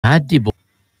á dìbò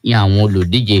yan àwọn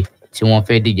olùdíje tí wọ́n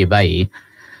fẹ́ díje báyìí.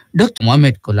 Dr.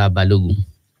 Mohammed Kola Balogun,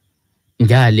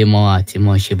 ǹjẹ́ a lè mọ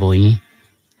àtìmọ̀ ṣe bọ̀ yín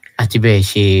àti bẹ́ẹ̀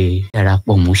ṣe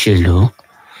darapọ̀ mọ́ṣèlú?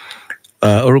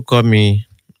 Orúkọ mi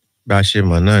bá ṣe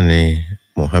mọ̀ náà ni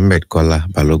Mohammed Kola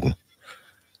Balogun.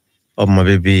 Ọmọ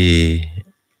bíbí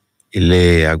ilé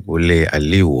agboolé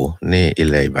Aliwo ní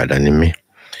ilẹ̀ Ìbàdàn ni mí.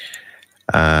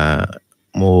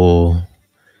 Mo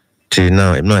ti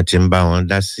náà ti ń bá wọn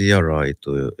dá sí ọ̀rọ̀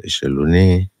ètò ìṣèlú ní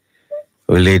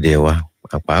orílẹ̀-èdè wa,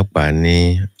 pàápàá ní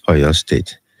Ọ̀yọ́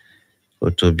State. Ó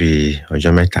tó bí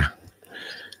ọjọ́ mẹ́ta.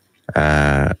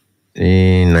 Ní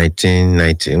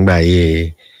 1990 ńgbà ayé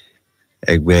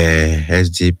ẹgbẹ́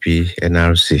SDP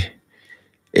NRC,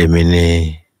 èmi ni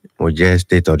mo jẹ́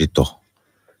state auditor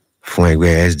fún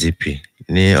ẹgbẹ́ SDP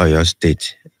ní Ọ̀yọ́ State.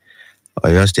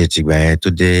 Ọ̀yọ́ State ìgbà yẹn tó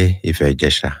dé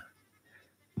Ifẹ̀-Ìjẹ̀ṣà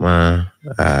mọ́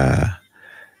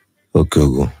Òkè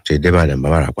Ògùn tí dé Ìbàdàn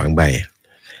Bàbàràpá ńgbà yẹn.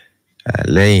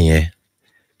 Lẹ́yìn yẹn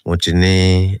mo ti ní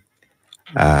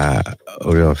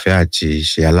oore ọ̀fẹ́ àti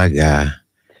ṣe alága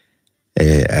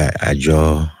àjọ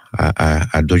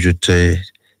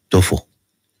adójútòfò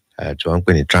tí wọ́n ń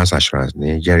pè ní Trans Assurance ní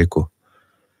Jericho.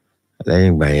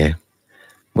 Lẹ́yìn ìgbà yẹn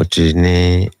mo ti ní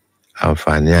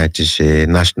àǹfààní àti ṣe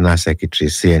National Secretary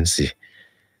CNC,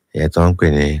 ìyẹn tó ń pè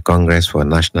ní Congress for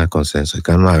National Consensus,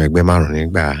 ìkan nínú àwọn ẹgbẹ́ márùn-ún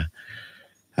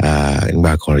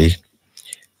nígbà kan rí.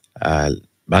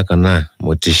 Bákan náà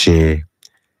mo ti ṣe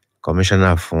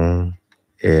commissioner fún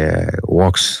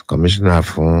works, commissioner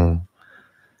fún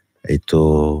ètò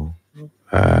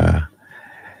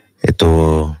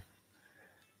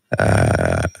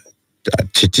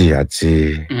títì àti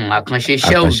àkànṣe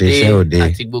iṣẹ́ òde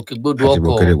àti gbòkègbodò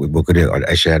ọkọ̀.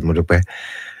 ẹ̀ṣẹ̀ mo dúpẹ́.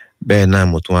 Bẹ́ẹ̀ náà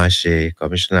mo tún wá ṣe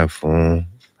commissioner fún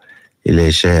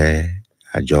iléeṣẹ́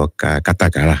àjọ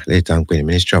kátàkárà lẹ́yìn tí wọ́n ń pè ní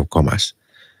Ministry of Commerce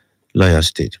l'Ọ̀yọ́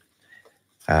State.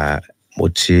 Mo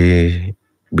ti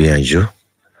gbìyànjú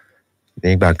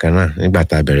nígbà kan náà, nígbà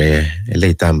tá a bẹ̀rẹ̀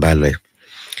eléyìí tá à ń bá lọ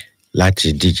láti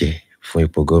díje fún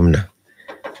ipò gómìnà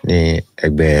ní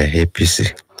ẹgbẹ́ APC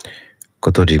kó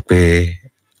tó di pé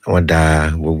wọ́n da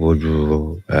gbogbo ojú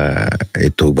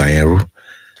ètò ìgbà yẹn rú.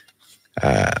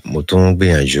 Mo tún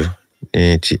gbìyànjú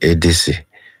ní ti ADC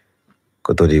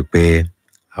kó tó di pé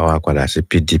àwa padà sí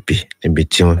PDP, níbi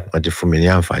tí wọ́n ti fún mi ní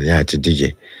àǹfààní àti díje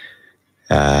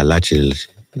láti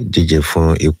díje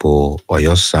fún ipò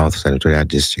Ọ̀yọ́ South Senatorial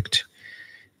District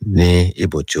ní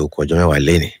ìbò tí ó kù ọjọ́ mẹ́wàá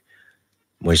lénìí.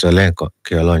 Mo sọ lẹ́ẹ̀kan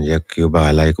kí Ọlọ́run jẹ́ kí ó bá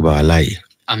wa láyé, kó bá wa láàyè.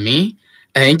 Àmín.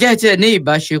 Ǹjẹ́ tí ẹ ní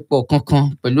ìbáṣepọ̀ kankan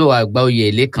pẹ̀lú àgbà oyè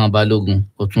Lékan Balógun,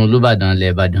 Ọ̀tún Olúbàdàn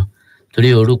ilẹ̀ Ìbàdàn, torí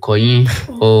orúkọ yín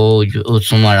ó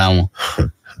tún mọ́ra wọn?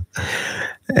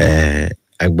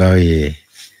 Àgbà oyè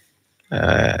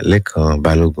Lékan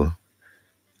Balógun,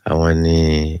 àwọn ni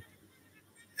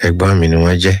ẹ̀gbọ́n mi ni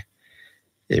wọ́n jẹ́.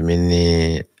 Èmi ni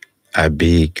àbí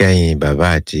kẹ́yìn bàbá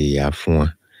àti ìyá fún wọn.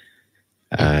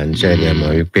 Ǹjẹ́ ẹ mọ̀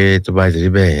wípé tó bá ti rí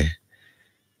bẹ́ẹ̀ yẹn,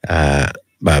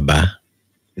 bàbá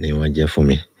ni wọ́n jẹ́ fún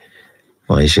mi,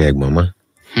 wọ́n ṣe ẹ̀gbọ́n mọ́.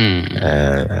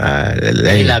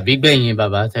 Lẹ́yìn àbígbẹ̀yìn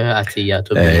bàbá àti ìyá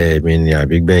tó bẹ̀rẹ̀. Èmi ni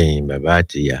àbígbẹ̀yìn bàbá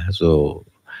àti ìyá, so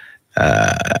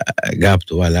gap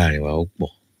tó wà láàrin wa ó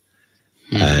pọ̀.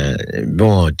 Bí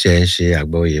wọ́n ti ń ṣe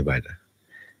àgbà oyè Ìbàdàn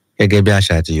gẹ́gẹ́ bí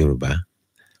àṣà àti Yorùbá,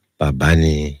 bàbá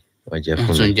ni wọ́n jẹ́ fún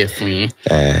mi. Wọ́n tún jẹ́ fún yín.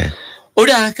 Ó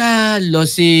dáa ká lọ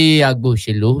sí agbo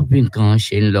òṣèlú bí nǹkan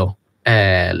ṣe ń lọ.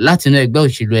 Láti inú ẹgbẹ́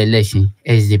òṣèlú ẹlẹ́sìn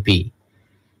SDP,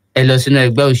 ẹ lọ sínú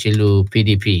ẹgbẹ́ òṣèlú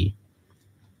PDP,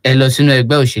 ẹ lọ sínú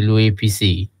ẹgbẹ́ òṣèlú APC,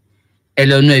 ẹ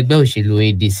lọ sínú ẹgbẹ́ òṣèlú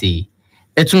ADC,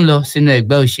 ẹ tún lọ sínú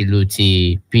ẹgbẹ́ òṣèlú ti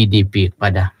PDP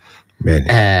padà.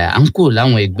 À ń kó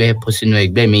láwọn ẹgbẹ́ bọ́ sínú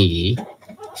ẹgbẹ́ mi yìí,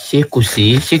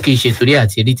 ṣé kìí ṣe torí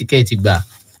àti rí tíkẹ́ẹ̀tì gbà?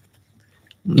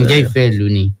 Ǹjẹ́ ìfẹ́ ìlú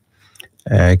ni?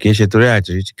 Kì í ṣe torí àti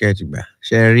rí tíkẹ́ẹ̀tì gbà.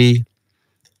 Ṣé ẹ rí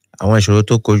àwọn ìṣòro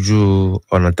tó kojú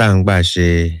ọ̀nà tá à ń gbà ṣe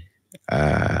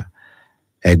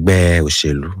ẹgbẹ́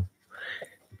òṣèlú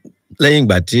lẹ́yìn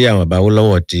ìgbà tí àwọn bàbá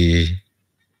Awólọ́wọ̀ ti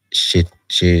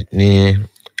ṣe ní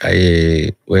ayé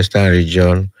Western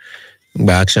Region,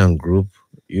 gba Action Group,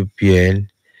 UPN,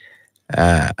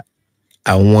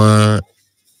 àwọn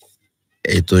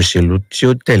ètò òṣèlú tí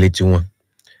ó tẹ̀lé tiwọn,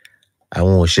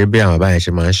 àwọn ò ṣe bí àwọn bàbá yẹn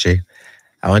ṣe máa ń ṣe.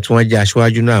 Àwọn tí wọ́n jẹ́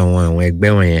aṣáájú náà àwọn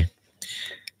ẹgbẹ́ wọn yẹn,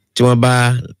 tí wọ́n bá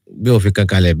gbé òfin kan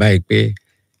kalẹ̀ báyìí pé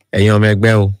ẹ̀yin ọmọ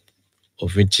ẹgbẹ́ o,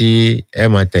 òfin tí ẹ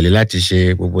máa tẹ̀lé láti ṣe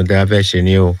gbogbo tí a fẹ́ ṣe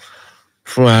ni o,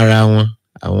 fún ara wọn,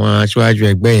 àwọn aṣáájú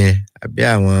ẹgbẹ́ yẹn àbí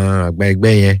àwọn àgbà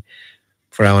ẹgbẹ́ yẹn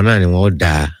fúnra wọn náà ni wọ́n ó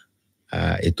da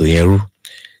ètò yẹn rú.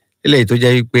 Eléyìí tó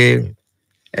jẹ́ wípé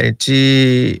ẹni tí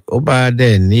ó bá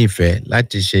dẹ̀ ní ìfẹ́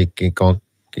láti ṣe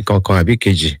kíkan kan àbí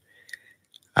kejì,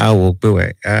 a wò pé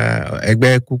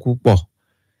ẹgbẹ́ kúkú pọ̀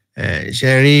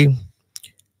ṣe rí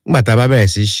nígbà tá a bá bẹ̀rẹ̀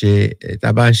sí ṣe tá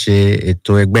a bá ń ṣe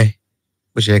ètò ẹgbẹ́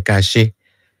bó ṣe ká ṣe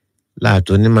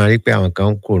láàtò ní máa rí pé àwọn kan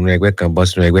ń kúrò nínú ẹgbẹ́ kan bọ́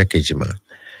sínú ẹgbẹ́ kejì mọ́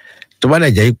tó bá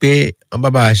dẹ̀ jẹ́ pé wọ́n bá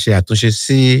bá a ṣe àtúnṣe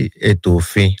sí ètò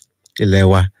òfin ilẹ̀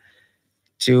wa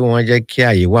tí wọ́n jẹ́ kí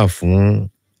àyè wà fún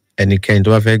ẹnikẹ́ni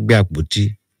tó bá fẹ́ gbé àpótí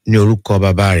ní orúkọ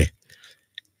bàbá rẹ̀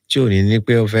tí ò ní ní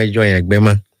pé ó fẹ́ jọ yẹn ẹgbẹ́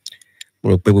mọ́ mo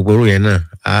rò pé gbogbo orú yẹn náà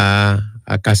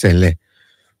á kásẹ̀ ńlẹ̀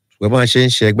ṣùgbọ́n bá ṣe ń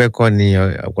ṣe ẹgbẹ́ kọ́ ni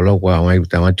ọ̀pọ̀lọpọ̀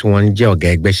àwọn tí wọ́n ń jẹ́ ọ̀gá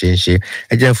ẹgbẹ́ ṣe ń ṣe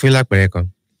ẹ jẹ́ fún lápẹẹrẹ kan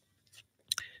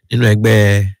nínú ẹgbẹ́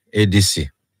ADC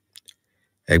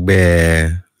ẹgbẹ́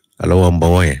alọ́wọ́ ń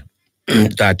bọ̀wọ́ yẹn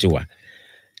tá a ti wà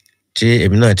tí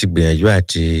èmi náà ti gbìyànjú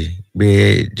àti gbé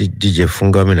díje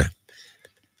fún gómìnà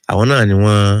àwọn náà ni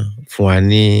wọ́n fún wa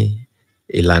ní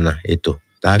ìlànà ètò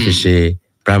tá a fi ṣe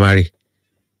primary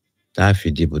tá a fi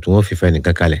dìbò tí wọ́n fi fẹ́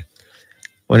nìkan kalẹ̀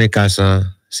wọ́n ní ká san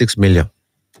 6 million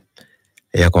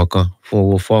ẹ̀yà kọ̀ọ̀kan fún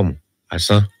owó fọ́ọ̀mù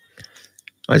àsán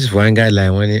wọ́n sì fún wa ní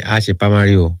guideline wọ́n ní a ṣe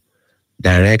primary o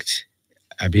direct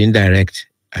àbí indirect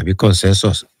àbí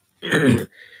consensus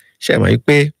ṣe mọ̀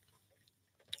pé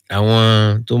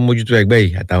àwọn tó mójútó ẹgbẹ́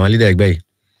yìí àtàwọn leader ẹgbẹ́ yìí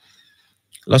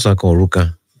lọ́sàn-án kan òru kan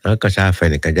wọ́n kàn ṣáà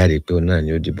nìkan jáde pé òun náà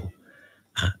ni ó dìbò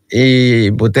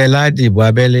ìbò tẹ́láàdì ìbò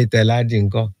abẹ́lé tẹ́láàdì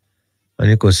ńkọ́ wọ́n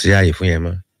ní kò sí ààyè fún yẹn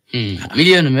mọ́.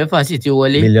 mílíọ̀nù 6 sì ti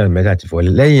wọlé. mílíọ̀nù 6 ti wọlé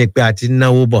lẹ́yìn pé a ti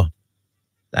náwó bọ̀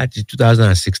láti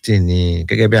 2016 ní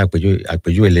gẹ́gẹ́ bí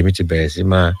àpèjúwe lèmi ti bẹ̀rẹ̀ sí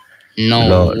máa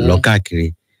lọ káàkiri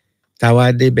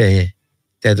táwa débẹ̀ yẹn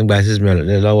tẹ́tún gba 6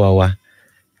 million lọ́wọ́ wa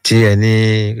tí ẹni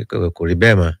kò rí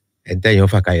bẹ́ẹ̀ mọ́ ẹ̀ńtẹ́yìn ó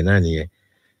fàkàyè náà nìyẹn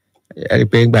ẹ rí i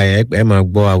pé ńgbà yẹn ẹ máa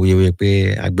gbọ́ awuyewuye pé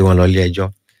a gbé wọn lọ ilé ẹjọ́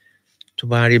tó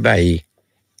bá rí báyìí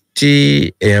tí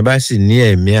èèyàn bá sì ní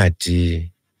ẹ̀mí àti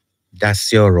dá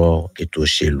sí ọ̀rọ̀ ètò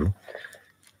òṣèlú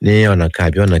ní ọ̀nà kan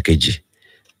àbí ọ̀nà kejì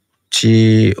tí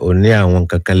ò ní àwọn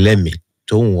kankan lẹ́mìí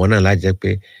tó wù wọ́n náà láti jẹ́ pé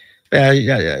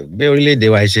bí orílẹ̀-èdè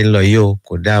wa ṣe ń lọ yìí o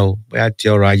kò dá o bóyá ti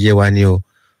ọrọ̀ ajé wa ni o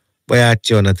bóyá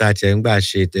ti ọ̀nà tá a ti ń gbà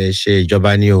ṣe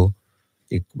ìjọba ni o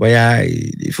bóyá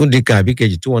fúndìkà àbí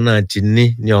kejì tí wọn náà ti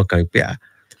ní ọkàn pé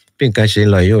bí nǹkan ṣe ń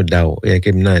lọ yóò dá o ó yẹ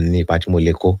kémi náà ní ipa tí mo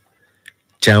lè kó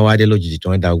tí àwọn wá dé lójijì tí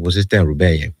wọ́n da gbogbo system rú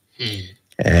bẹ́ẹ̀ yẹn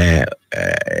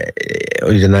ó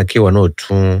yẹ náà kí wọn náà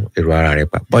tún èrò ara rẹ̀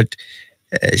pa but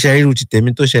ṣe irú ti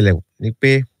tèmi tó ṣẹlẹ̀ ni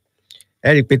pé ẹ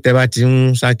rí i pé tẹ bá ti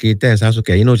ń sáké tẹ̀ ń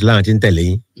sásùkẹ̀ yín náà ti láwọn ti ń tẹ̀lé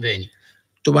yín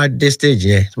tó bá dé stage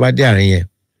yẹn tó bá dé àárín yẹn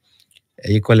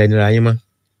ẹ̀yin kọ́ lẹ́nira yín mọ́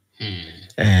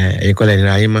ẹ̀yin kọ́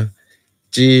lẹ́nira yín mọ́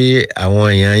tí àwọn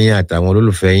èèyàn yín àtàwọn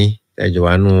olólùfẹ́ yín tẹ́jọ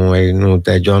wà nínú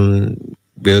tẹ́jọ ń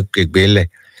gbé lẹ̀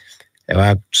ẹ wá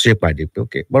ṣèpàdé pé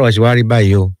ok bọ́lá ṣe wá rí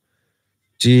báyìí o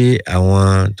tí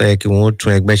àwọn tó yẹ kí wọ́n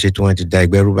tún ẹgbẹ́ ṣe tí wọ́n ti da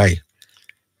ẹgbẹ́ rú báyìí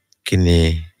kí ni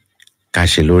ká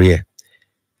ṣe lórí ẹ̀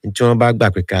tí wọ́n bá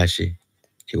gbà pé ká ṣe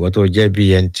ìwọ tó jẹ́ bí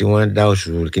ẹni tí wọ́n dá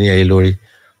oṣù kíní ẹyẹ lórí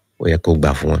ó yẹ kó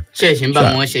gbà fún wọn. ṣé ẹ ṣì ń bá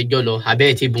wọn ṣẹjọ́ lọ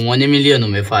àbẹ́ ti bù wọn ní mílíọ̀nù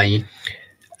 6 yín.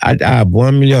 àbọ̀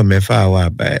wọn mílíọ̀nù 6 wà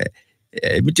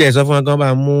ibi tí ẹ sọ fún wọn kí wọn bá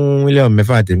mú mílíọ̀nù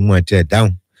 6 tèmi mú ọtí ẹ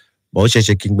dáhùn bọ́ ó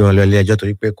ṣeéṣe kí n gbé wọn lọ ilé ẹjọ́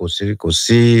torí pé kò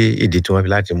sí ìdí tí wọ́n fi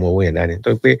láti mú owó yẹn dání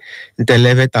torí pé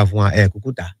ntẹ́lẹ̀ fẹ́ tà fún wa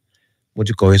kúkú tà mo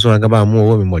ti kọ̀wé sí wọn kí wọn bá mú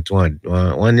owó mi mọ̀ tí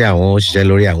wọ́n ní àwọn òṣìṣẹ́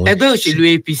lórí àwọn. ẹgbẹ́ òṣèlú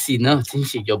APC náà ti ń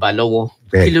ṣèjọba lọ́wọ́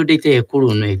kí ló dé tẹ́ ẹ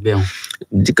kúrò nínú ẹgbẹ́ wọn.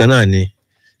 díkan náà ni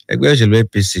ẹgbẹ́ òṣèlú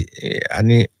APC a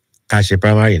ní ká ṣe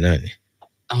primary náà ni.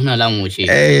 àwọn náà làwọn ò ṣe.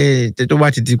 tó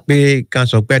bá ti di pé ká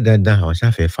sọ pé dandan àwọn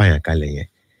ṣàfẹ́ fàyàn kalẹ̀ yẹn.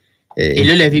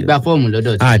 èló lẹ fi gba fọ́ọ̀mù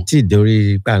lọ́dọ̀ tí. àti ìdórí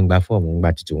gbàǹgbà fọ́ọ̀mù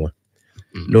ńgbà tuntun wọn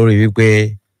lórí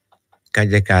wípé ká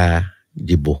jẹ́ ká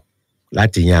dìbò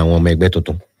láti yan àwọn ọmọ ẹgbẹ́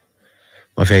tuntun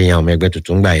wọ́n fẹ́ yan ọmọ ẹgbẹ́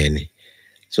tuntun gbà yẹn ni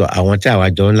so àwọn tí àwa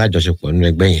jọ ń lájọṣepọ̀ nínú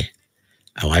ẹgbẹ́ yẹn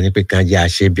àwa ní pé kán jẹ́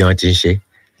àṣẹ bí wọ́n ti ń ṣe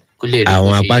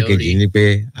àwọn apá kejì ní pé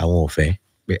àwọn ò fẹ́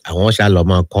pé àwọn ṣàlọ́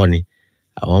máa kọ́ ni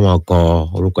àwọn máa kọ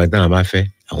orúkọ ẹni táwọn bá fẹ́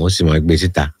àwọn sì máa gbé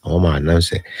síta àwọn máa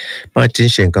announce ẹ̀ wọ́n ti ń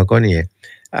ṣe nǹkan kọ́ nìyẹn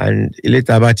ilé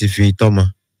tá a bá ti fi tọ́mọ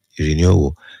ìrì ní òwò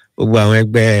gbogbo àwọn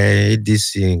ẹgbẹ́ ADC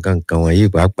nǹkan kan wọ̀nyí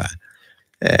pàápàá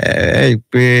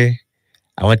pé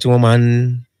àwọn tí wọ́n máa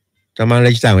ń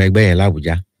rẹ́jísítà àwọn ẹgbẹ́ yẹn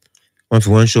l'Àbújá wọ́n fi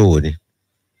wọ́n ṣòwò ni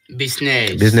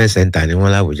business center ni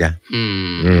wọ́n l'Àbújá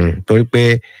torí pé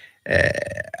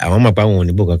àwọn mọ̀ pé àwọn ò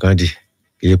níbò kankan dì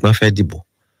kìí pọ́n fẹ́ dìbò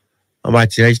wọ́n bá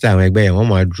ti rẹ́jísítà àwọn ẹgbẹ́ yẹn wọ́n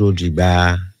máa dúró di ìgbà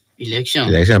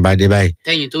election bá dé báyìí.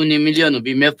 tẹ́yìn tó ní mílíọ̀nù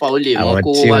bíi 6 ó lè mọ́ kó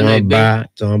wà ní ẹgbẹ́. àwọn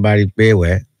tí wọ́n bá rí pé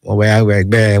wọ́n bá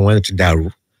ẹgbẹ́ wọn ti dàrú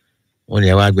wọ́n ní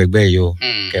ẹ wá gbẹgbẹ́ yìí o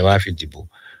kẹ́ wá fi dìbò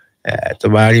tó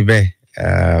bá rí bẹ́ẹ̀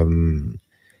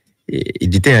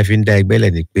ìdí téèyàn fi ń dá ẹgbẹ́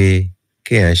lẹ̀ ni pé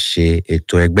kéèyàn ṣe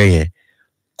ètò ẹgbẹ́ yẹn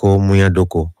kó múyán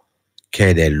dóko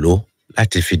kẹ́ẹ̀dẹ̀ lò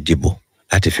láti fi dìbò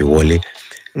láti fi wọlé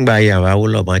ńgbà ayé àwọn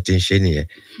Awólọ́wọ̀ máa ti ń ṣe nìyẹn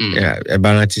ẹ bá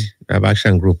rántí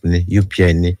Action Group ní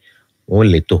UPN ní wọ́n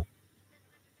lè tó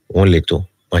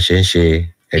wọ́n ṣe ń ṣe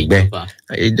ẹgbẹ́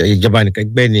ìjọba nìkan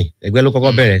ẹgbẹ́ ni ẹgbẹ́ ló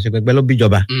kọ́kọ́ bẹ̀rẹ̀ ṣe ẹgbẹ́ ló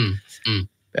bíjọba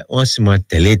wọ́n sì máa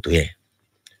tẹ̀lé ètò yẹn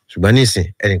ṣùgbọ́n nísìn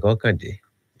ẹnìkan kàn dé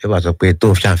yóò bá sọ pé tó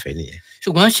ṣàǹfẹ́ nìyẹn.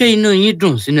 ṣùgbọ́n ṣé inú yín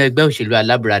dùn sínú ẹgbẹ́ òṣèlú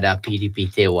alábùradà PDP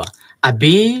tẹ́ wà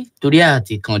àbí torí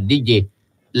àti kan díje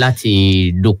láti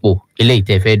dupò eléyìí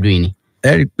tẹ́ fẹ́ dùn yìí ni.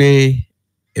 ẹ rí i pé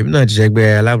èmi náà ti ṣẹgbẹ́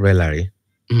alábùradà rí.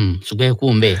 ṣùgbọ́n ẹ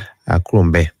kúrò ń bẹ̀. a kúrò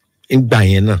ń bẹ̀ ńgbà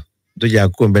yẹn náà tó jẹ́ a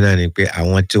kúrò ń bẹ̀ náà ni pé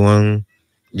àwọn tí wọ́n ń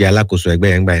jẹ́ alákòóso ẹgbẹ́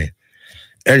yẹn ńgbà yẹn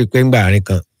ẹ rí i pé ńgbà àárín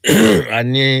kan a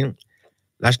ní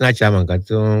national chairman kan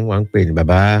tí wọ́n ń pè ní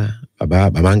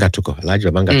Babanga Tuko Alhaji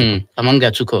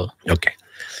Babanga Tuko. ok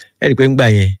ẹ rí i pé ńgbà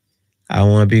yẹn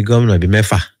àwọn bíi gómìnà bíi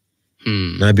 6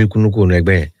 náà bí kúnúkú ní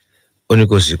ẹgbẹ́ yẹn ó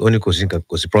ní kò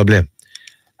sí problem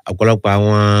ọ̀pọ̀lọpọ̀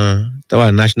àwọn tó wà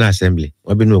National Assembly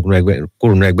wọ́n bínú kúrò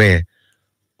ní ẹgbẹ́ yẹn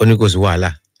ó ní kò sí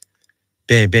wàhálà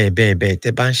bẹ́ẹ̀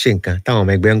tẹ́ bá ń ṣe nǹkan táwọn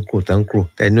ọmọ ẹgbẹ́ ń kúrò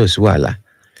tẹ́ ní ò sí wàhálà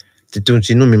títún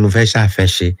tinú mi mo fẹ́ ṣàfẹ́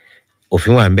ṣe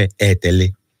òfin wà ń bẹ̀ ẹ̀ tẹ́lẹ̀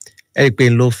ẹ rí i pé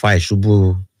ló fa ìṣubú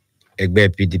ẹgbẹ́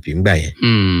PDP ńgbà yẹn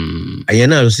àyẹn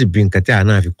náà ló sì bí nǹkan tí a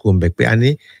náà fi kú ọmọ pé a ní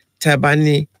tí a bá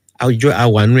ní àwùjọ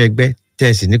àwànú ẹgbẹ́ tẹ́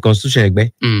ẹ sì ní constitution ẹgbẹ́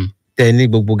tẹ́ ẹ ní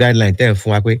gbogbo guideline tẹ́ ẹ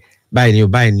fún wa pé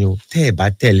báyìí ni o tẹ́ ẹ bá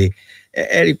tẹ̀lé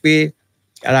ẹ rí i pé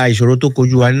ara ìṣòro tó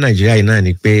kojú wa ní Nàìjíríà yìí náà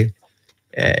ni pé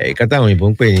ìkan táwọn òyìnbó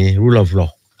ń pè ní rule of law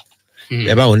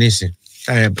ẹ báwo ní ìsìn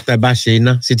tá ẹ bá ṣe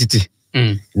iná sí títì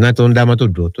iná tó ń dá mọ́tò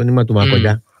dúró tó ní mọ́tò máa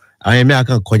kọjá àwọn ẹ̀mí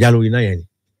àkàn kọjá lórí iná yẹn ni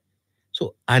so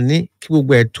a ní kí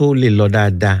gbogbo ẹ tó lè lọ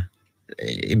dáadáa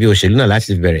ibi òṣèlú náà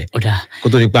láti bẹ̀rẹ̀ kó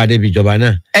tó di pa débi ìjọba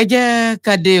náà. ẹ jẹ́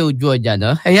ká dé ojú ọjà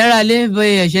náà ẹ yára lé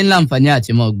bóyá ẹ ṣe ń láǹfààní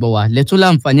àti mọ̀ gbọ́ wa lẹ́tún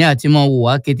láǹfààní àti mọ̀ wò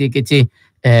wá kétékété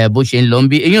bó ṣe ń lọ ń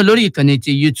bí èyàn lórí ìkànnì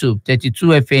ti YouTube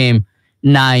 32FM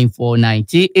 949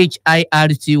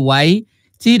 THIRTY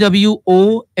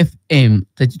TWOFM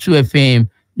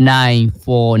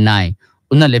 949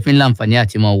 ọ̀nà lẹ́fín láǹfààní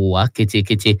àti mọ̀ wò wá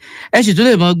kétékété ẹ sì tún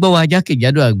lè mọ̀ gbọ́ wa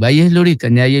jákèjádò àgbáyé lórí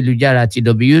ìkànnì ayélujára ti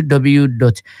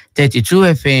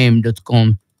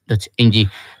www.32fm.com.ng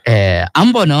à ń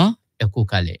bọ̀ ná ẹ kú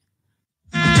kalẹ̀.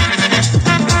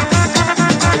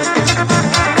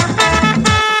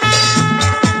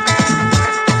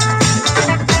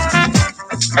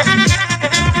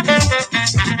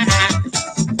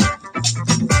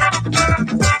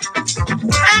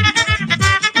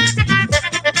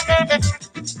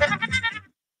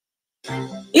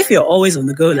 If you're always on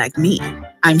the go like me,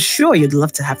 I'm sure you'd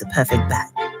love to have the perfect bag.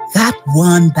 That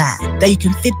one bag that you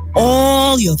can fit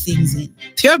all your things in.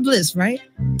 Pure bliss, right?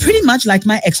 Pretty much like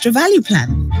my extra value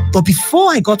plan. But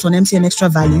before I got on MTN Extra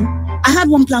Value, I had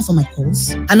one plan for my calls,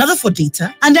 another for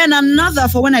data, and then another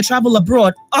for when I travel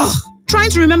abroad. Trying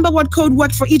to remember what code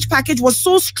worked for each package was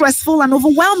so stressful and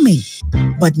overwhelming.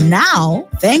 But now,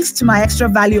 thanks to my Extra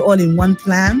Value all-in-one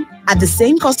plan, at the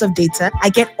same cost of data, I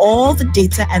get all the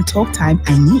data and talk time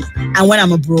I need. And when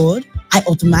I'm abroad, I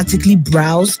automatically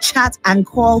browse, chat, and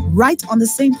call right on the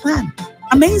same plan.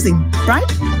 Amazing, right?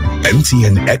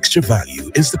 MTN Extra Value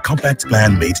is the compact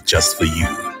plan made just for you.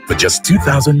 For just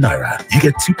 2,000 Naira, you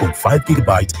get 2.5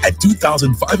 gigabyte and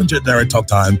 2,500 Naira talk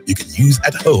time you can use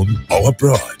at home or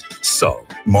abroad. So,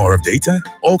 more of data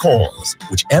or calls,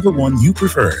 whichever one you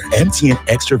prefer, MTN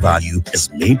Extra Value is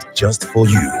made just for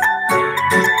you.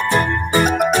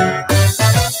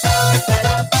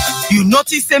 You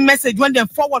notice a message when they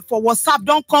forward for WhatsApp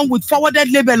don't come with forwarded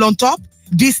label on top?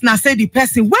 This na say the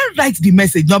person when write the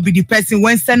message not be the person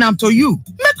when send them to you.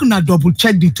 Make una double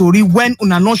check the story when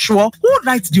una not sure who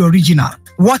writes the original.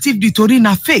 What if the story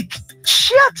na fake?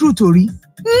 Share true story,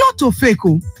 not to fake.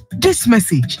 This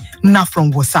message na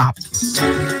from WhatsApp.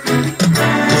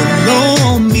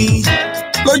 Know me.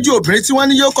 Lójú obìnrin tí wọ́n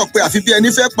ní yóò kọ̀ pé àfi bí ẹni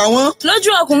fẹ́ pa wọ́n. Lójú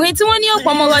ọkùnrin tí wọ́n ní yóò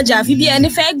pọmọ lọ́jà àfi bí ẹni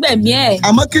fẹ́ gbẹ̀mí ẹ̀.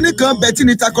 Àmọ́ kíní kan bẹ tí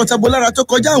ni takọtabo lára tó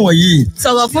kọjá àwọn yìí.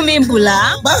 Sọ̀rọ̀ fún mi bùlá.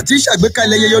 Bá a ti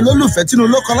ṣàgbékalẹ̀ yẹyẹ olólùfẹ́ tínú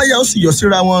lọ́kọláya ó sì yọ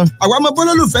síra wọn. Àwa ọmọ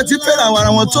bólólùfẹ́ ti fẹ́ràn ara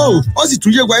wọn tó. Ó sì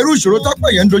tún yé wa irú ìṣòro tọ́pọ̀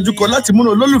yẹn ń dojúkọ láti múnú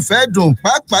olólùfẹ́ dùn.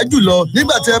 Pàápàá jùlọ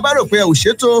nígbà tí ẹ bá rò pé ẹ ò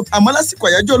ṣètò. Àmọ́ lásìkò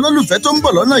àyájọ́ olólùfẹ́ tó ń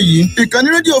bọ̀ lọ́nà yìí. Ìkànnì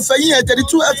rédíò Fẹ́yìn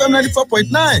 32FM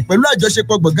 94.9 pẹ̀lú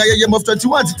àjọṣepọ̀ gbọ̀ngàn ayẹyẹ MOF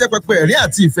 21 ti tẹ́ pẹpẹ ẹ̀rín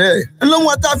àti ìfẹ́.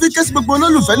 Ńlọ́wọ́ tá a fi ké sí gbogbo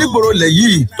olólùfẹ́ nígboro ilẹ̀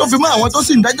yìí tó fi mọ́ àwọn tó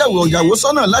sì ń dájàwò ìyàwó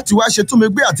sọ́nà láti wá ṣe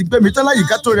túnmẹ́gbé àti gbẹ̀mí tán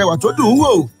láyìíká tó rẹwà tó dùn ún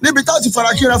wò níbi tá a ti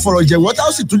fara kíra fọ̀rọ̀ jẹ̀wọ́ tá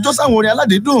a sì tún jó sáwọn orin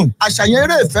aládìídùn àṣàyàn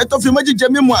eré ìfẹ́ tó fi mọ́ jíjẹ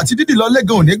mímu àti dídì lọ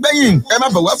lẹ́gàn òní gbẹ̀yìn ẹ má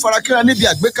bọ̀ wá fara kíra níbi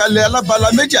àgbékalẹ̀ alábala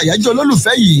méjì àyájọ́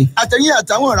olólùfẹ́ yìí àtẹ̀yìn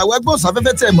àtàwọn ìràwọ̀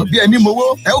agbóhùnsáfẹ́fẹ́ tẹ̀ mọ̀ bí ẹni mowó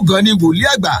ẹ ó gan ni wòlíì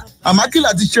àgbà àmákìlà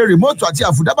ti ṣe rìmọ́ọ̀tù àti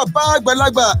àfùdábà bá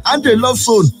àgbàlagbà Andre Love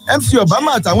Zone MC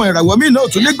Obama àtàwọn ìràwọ̀ míì náà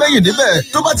tún ní gbẹ̀yìn níbẹ̀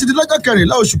tó bá ti di lọ́jọ́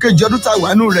 14 oṣù kejì ọdún tá a wà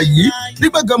nù rẹ̀ yìí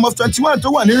nígbàgán mọ́f 21 tó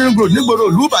wà ní Ring Road nígboro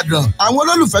ìlú Ìbàdàn àwọn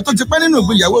olólùfẹ́ tó ti pẹ́ nínú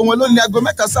ìgbéyàwó wọn ló ní aago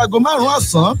 3 sí aago 5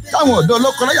 ọ̀sán táwọn ọ̀dọ́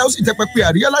ọlọ́kọláya ó sì tẹ pẹpẹ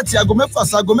àríyá láti aago 6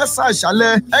 sí aago 9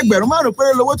 àṣálẹ́ ẹgbẹ̀rún 5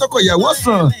 péré lówó tọkọ ìyàwó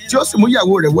sàn tí ó sì mú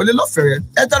ìyàwó rẹ̀ wọlé lọ́fẹ̀ẹ́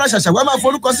ẹ tara ṣàṣà wá máa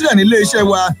forúkọ sílẹ̀ nílé iṣẹ́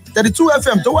wa 32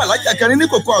 FM tó wà lájà kẹrin ní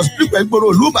kòkó ọ̀sùn ìgboro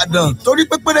ìlú Ìbàdàn torí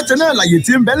pé péréte náà làyè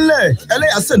tí ń bẹ ńlẹ̀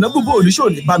ẹlẹ́yà sẹ̀nà búbọ̀ oníṣòwò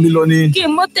ní bá mi lọ ni. kí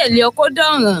n mọ́ tẹ̀lé ọkọ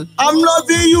dọ̀ràn. I'm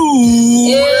loving you.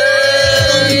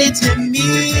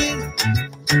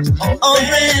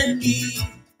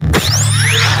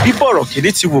 bí bọ̀rọ̀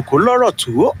kìíní ti wò kó lọ́rọ̀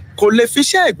tó kò lè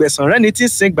fiṣẹ́ ẹ̀gbẹ̀sán rẹ́ni tí ń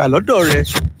sin gbà lọ́dọ̀ rẹ̀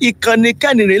ìkànnì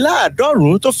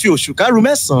kẹrìnléláàádọ́rùn-ún tó fi oṣù karùn-ún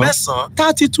mẹ́sàn-án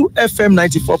 32 FM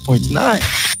 94.9.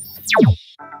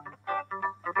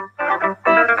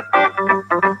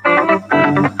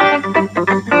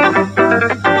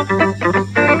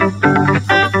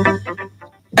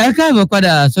 ẹ káàbọ̀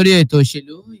padà sórí ètò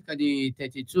òṣèlú ìkànnì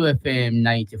 32 FM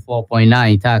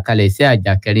 94.9 tá a kalẹ̀ sí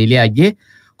àjàkẹ́rin ilé ajé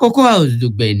Cocoa House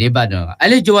Dùgbẹ̀ nìbàdàn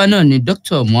àlejò wa náà ni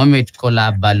Dr. Mohammed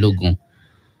Kola Balogun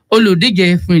olùdíje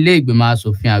fún ilé ìgbìmọ̀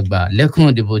asòfin àgbà lẹ́kùn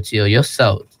ìdìbò ti Ọ̀yọ́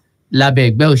South lábẹ́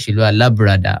ẹgbẹ́ òṣèlú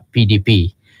alábùradà PDP.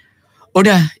 Ó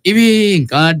dà ibi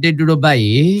nǹkan dé dúró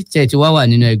báyìí tẹ́ ti wá wà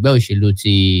nínú ẹgbẹ́ òṣèlú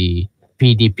ti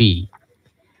PDP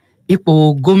ipò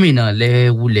gómìnà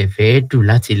lẹ́wulẹ̀ fẹ́ dù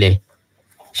láti lẹ̀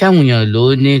ṣáwọn èèyàn ló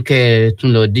ní kẹ́ ẹ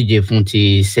tún lọ díje fún ti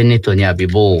sẹ́nẹ́tọ̀ ní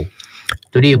àbíbò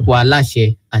torí ipò aláṣẹ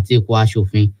àti ipò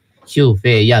aṣòfin tí ò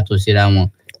fẹ́ yàtọ̀ síra wọn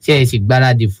tí ẹ sì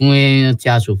gbáradì fún ti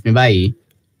aṣòfin báyìí.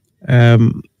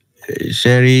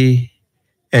 ṣe rí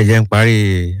ẹ̀jẹ̀ ń parí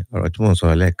ọ̀rọ̀ tí mò ń sọ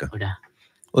lẹ́ẹ̀kan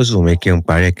ó sì wù mí kí n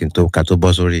parí kí n tó ká tó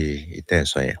bọ́ sórí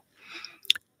ìtẹ̀sọ̀ yẹn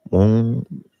mo ń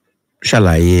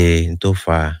ṣàlàyé n tó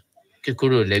fa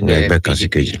kíkúrò lẹ́gbẹ́ kan sí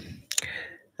kejì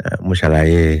mo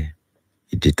ṣàlàyé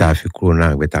ìdí tá a fi kúrò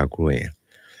náà gbé tá a kúrò yẹn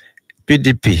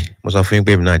PDP mo sọ fún yín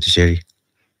pé èmi náà ti ṣe rí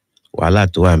wàhálà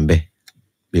tó wà ń bẹ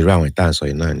bí irú àwọn ìta ń sọ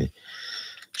yìí náà ni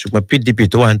ṣùgbọ́n PDP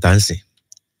tó wà ń tà ń sìn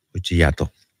ó ti yàtọ̀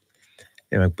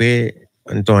ẹ mọ̀ pé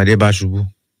nítorí adé bá ṣubú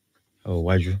àwọ̀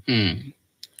wájú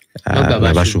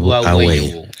bá ṣubú àwọ̀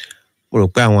ẹ̀yìn mo rò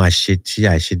pé àwọn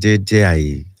àìṣedéédé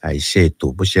àìṣe ètò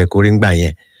bó ṣe kórí ń gbà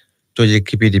yẹn tó jẹ́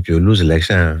kí PDP ó lose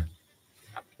election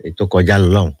ètò kọjá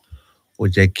lọ́hùn ó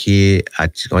jẹ́ kí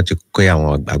wọ́n ti kọ́ àwọn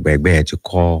àgbà ẹgbẹ́ yẹn ti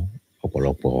kọ́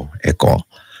ọ̀pọ̀lọpọ̀ ẹ̀kọ́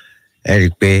ẹ rí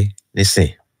i pé nísìn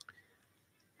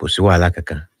kò sí wàhálà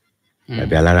kankan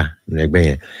tàbí alára nínú ẹgbẹ́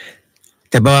yẹn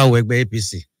tẹ́ bá wá wo ẹgbẹ́ APC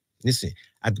nísìn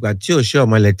àtìgbà tí òṣè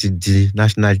ọmọlẹ ti di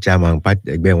national chairman party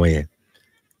ẹgbẹ́ wọn yẹn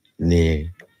ni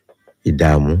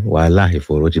ìdààmú wàhálà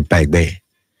ìfòòró ti bá ẹgbẹ́ yẹn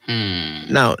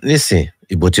now nísìn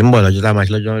ìbò tí ń bọ̀ lọ́jọ́ tá a máa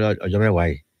ṣe ọjọ́ mẹ́wàá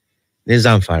yìí ní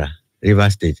Zamfara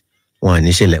Rivers State wọn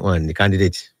ní ṣẹlẹ̀ wọn ní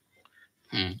candidate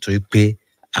torí pé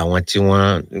àwọn tí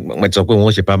wọ́n ti sọ pé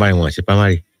wọ́n ṣe primary wọn ṣe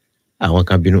primary àwọn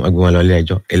kan bínú wọ́n gbé wọn lọ ilé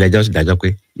ẹjọ́ sì dájọ́ pé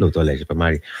lóòótọ́ lẹ ṣe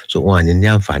primary so wọn ní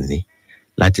àǹfààní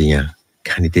láti yan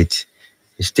candidate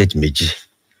ní state méjì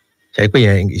ṣe pé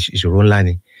yẹn ìṣòro ńlá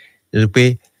ni torí pé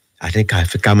àti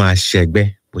ká máa ṣe ẹgbẹ́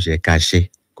bó ṣe ká ṣe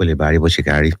kó lè bá rí bó ṣe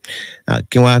ká rí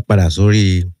kí wọ́n á padà sórí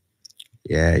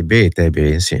ìbéèrè tẹ́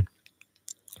ìbéèrè ń sìn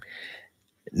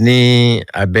ní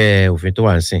abẹ́ òfin tó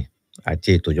wà ń sìn àti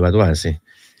ètò ìjọba tó wà ń sìn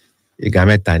ìgbà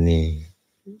mẹ́ta ni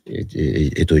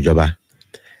ètò ìjọba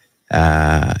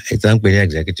ètò à ń pè ní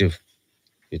executive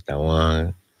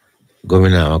ìtàwọn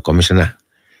gómìnà àwọn commissioner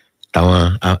tàwọn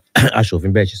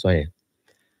aṣòfin bẹ́ẹ̀ ṣe sọ yẹn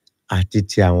àti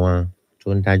ti àwọn tó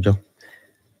ń dájọ́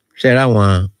ṣe ra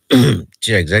àwọn ti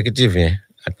executive yẹn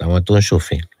àtàwọn tó ń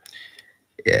ṣòfin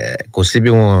kò sí bí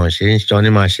wọn ṣe ń sọ ní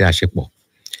máa ṣe àṣepọ̀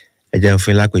ẹ jẹ́ ń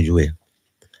fún lápèjúwe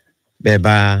bẹ́ẹ̀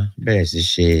bá bẹ̀rẹ̀ sí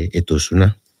ṣe ètò ìṣúná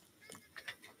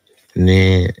ní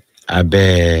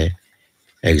abẹ́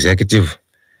executive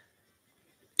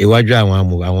iwájú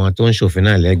àwọn tó ń ṣòfin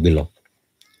náà lẹ́gbẹ̀ẹ́ lọ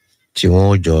tí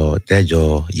wọ́n jọ tẹ́jọ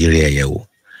yiri ẹ̀yẹ̀wò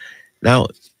now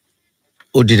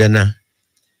ó di dandan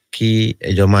kí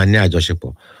ẹjọ́ máa ní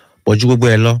àjọṣepọ̀ pọ̀jù gbogbo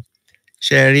ẹ lọ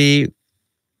ṣe rí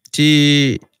tí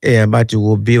èèyàn bá ti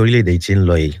wo bí orílẹ̀-èdè ti ń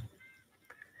lọ yìí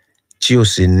tí ó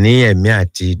sì ní ẹ̀mí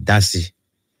àti dá sí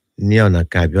ní ọ̀nà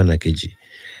kan àbí ọ̀nà kejì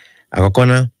àkọ́kọ́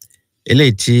náà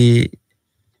eléyìí tí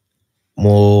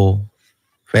mo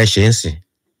fẹ́ ṣe ń sìn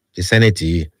ti senate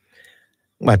yìí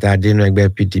nígbà tá a dé inú ẹgbẹ́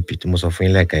PDP tí mo sọ fún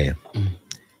yín lẹ́ẹ̀kan yẹn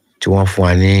tí wọ́n fún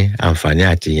wa ní àǹfààní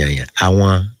àti yànyàn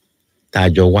àwọn tá a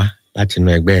jọ wá láti inú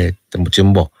ẹgbẹ́ tí ń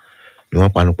bọ̀ ni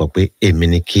wọ́n panupọ̀ pé èmi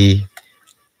ni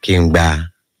kí n gba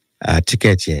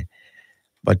tíkẹ́ẹ̀tì yẹn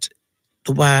but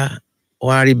tó bá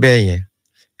wá rí bẹ́ẹ̀ yẹn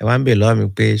ẹ wá ń bèèrè lọ́wọ́ mi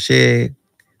pé ṣé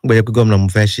ń gbọ́dọ̀ pé gómìnà mo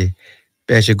fẹ́ ṣe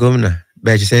bẹ́ẹ̀ ṣe gómìnà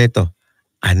bẹ́ẹ̀ ṣe sẹ́nẹ́tọ̀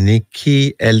àní kí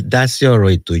ẹ dá sí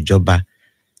ọ̀rọ̀ ètò ìjọba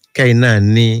kẹ́yìn náà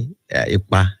ní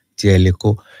ipa tí ẹ lè kó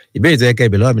ìbéèrè tó yẹ kẹ́ ẹ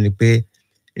bèèrè lọ́wọ́ mi ni pé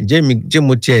ǹjẹ́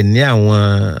mo tiẹ̀ ní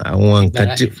àwọn nǹkan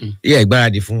tí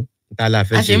ìgbáradì fún tá a la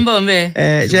fẹ́ ṣe. a ṣe ń bọ̀ mbẹ́.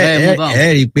 ẹ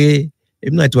rí i pé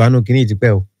èmi náà ti wà nù kíní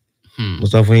ìtìpẹ́ o mo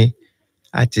sọ fún yín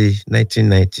láti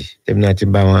 1990 èmi náà ti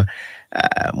bá wọn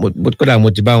kódà mo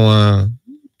ti bá wọn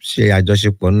ṣe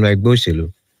àjọṣepọ̀ nínú ẹgbẹ́ òṣèlú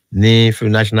ní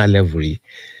national level rí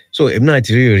so èmi náà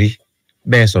ti rí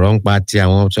bẹ́ẹ̀ sọ̀rọ̀ ń pa ti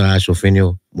àwọn aṣòfin ni o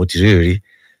mo ti rí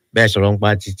bẹ́ẹ̀ sọ̀rọ̀ ń pa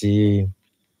ti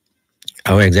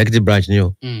àwọn executive branch ni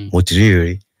o mo ti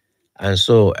rí and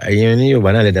so ẹ̀yin ní Yorùbá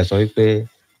náà lè dá sọ wípé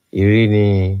ìrírí ni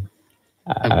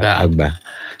àgbà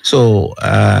so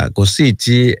kò sí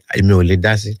tí èmi ò lè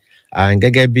dá sí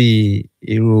gẹ́gẹ́ bí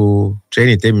irú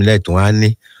training tèmi lẹ́tùn á ní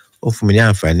ó fún mi ní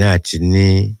àǹfààní àti ní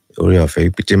oore ọ̀fẹ́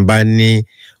wípé tí n bá ní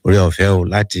oore ọ̀fẹ́ o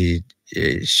láti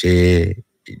ṣe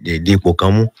di ipò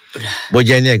kan mú bó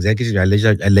jẹ́ ní executive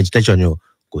legislature ni o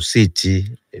kò sí tí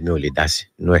èmi ò lè dá sí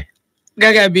inú ẹ̀.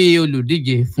 gẹ́gẹ́ bí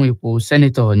olùdíje fún ipò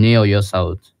sẹ́nitọ̀ ní Ọ̀yọ́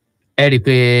South ẹ rí i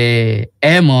pé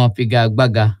ẹ mọ̀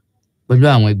figagbága pẹ̀lú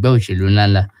àwọn ẹgbẹ́ òṣèlú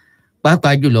ńláńlá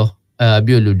pàápàá jùlọ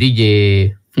bí olùdíje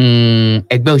fún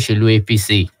ẹgbẹ́ òṣèlú APC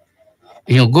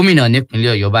èèyàn gómìnà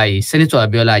nípínlẹ̀ Ọ̀yọ́ báyìí sẹ́nitọ̀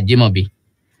Abíọ́lá Ajímọ̀bí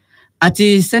àti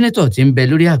sẹ́nitọ̀ tí ń bẹ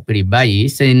lórí àpèrè báyìí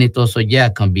sẹ́nitọ̀ Sọjẹ́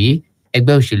Àkànbí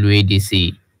ẹgbẹ́ òṣèlú ADC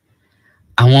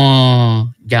àwọn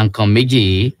jàǹkàn méjì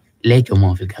lẹ́jọ́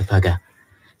mọ́ figagbága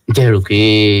ǹjẹ́ rò pé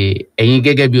ẹ̀yin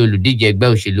gẹ́gẹ́ bí olùdíje ẹgbẹ́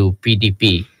òṣèlú PDP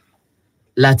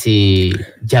láti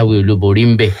jáwé olúborí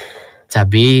ń bẹ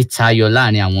tàbí tayọ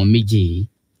láàrin àwọn méjì yìí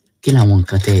kí làwọn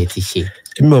nǹkan tẹ́ ẹ ti ṣe.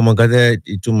 èmi ò mọ nǹkan tẹ́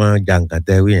ìtumọ̀ jàǹkàn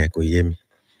tẹ́ wí yẹn kò yé mi.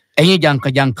 ẹ̀yin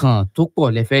jàǹkàn tó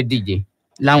pọ̀ lẹ fẹ́ díje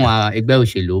láwọn ẹgbẹ́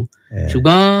òṣèlú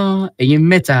ṣùgbọ́n ẹ̀yin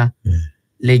mẹ́ta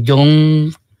lẹ́jọ́ ń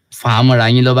fà á mọ́ra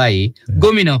yín lọ báyìí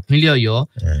gómìnà ìpínlẹ̀ Ọ̀yọ́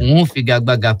wọ́n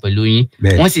figagbága pẹ̀lú yín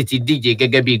wọ́n sì ti díje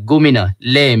gẹ́gẹ́ bí gómìnà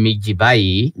lẹ́ẹ̀mejì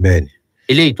báyìí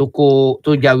eléyìí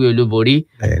tó jáwé olúborí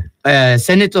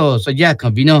sẹ́nitọ̀ Sọjí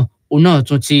Àkànbí náà òun náà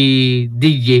tún ti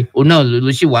díje òun náà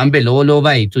ló sì wà ń bẹ̀ lọ́wọ́lọ́wọ́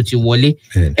báyìí tó ti wọlé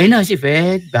ẹ̀yin náà sì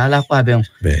fẹ́ gbà á lápá abẹ́hùn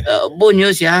bó ni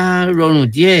ó ṣe á rọrùn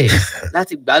díẹ̀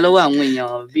láti gbà á lọ́wọ́ àwọn èèyàn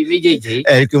bíi méjèèjì.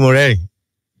 ẹ rí i pé mo rẹ́rìn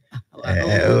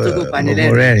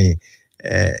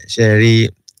ṣe rí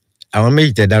àwọn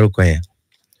méjì tẹ́ dárúkọ yẹn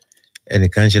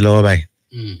ẹnìkan ń ṣe lọ́wọ́ báyìí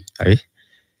àbí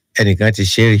ẹnìkan ti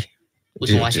ṣe rí ó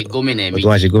tún wá ṣe gómìnà méjì. ó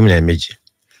tún wá ṣe gómìnà méjì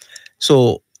so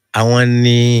àwọn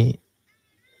ni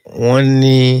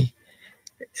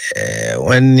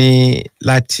wọ́n ní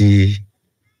láti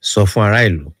sọ fún ará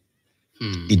ìlú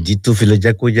ìdí tó fi lè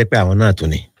jẹ́ kó jẹ́ pé àwọn náà tó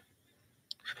ní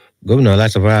gómìnà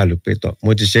láti sọ fún ará ìlú pé tọ́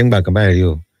mo ti ṣe ń gbà kan báyìí rí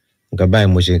o nǹkan báyìí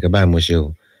mo ṣe nǹkan báyìí mo ṣe o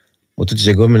mo tún ti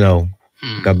ṣe gómìnà o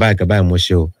nǹkan báyìí mo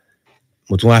ṣe o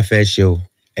mo tún wá fẹ́ ṣe o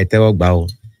ẹ tẹ́wọ́ gbà o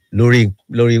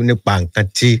lórí nípa nǹkan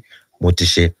tí mo ti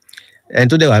ṣe ẹni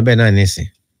tó dẹ̀ wà bẹ́ẹ̀ náà nísìn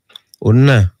òun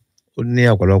náà ó ní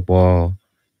ọ̀pọ̀lọpọ̀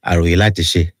àròyé láti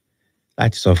ṣe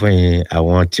láti sọ fún yín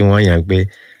àwọn tí wọ́n yàn pé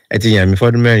ẹ ti yàn mí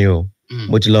fọ́dún mẹ́rin o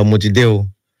mo ti lọ mo ti dé o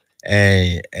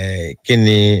kí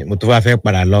ni mo tún wá fẹ́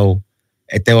padà lọ o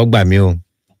ẹ tẹ́wọ́ gbà mí o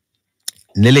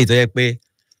nílé tó yẹ pé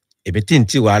èmi tí ń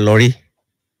tì wá lọ rí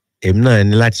èmi náà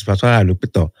ní láti sọ sọ́ra ló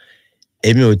pìtọ̀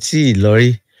èmi ò tí ì lọ rí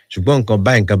ṣùgbọ́n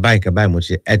nǹkan báyìí mo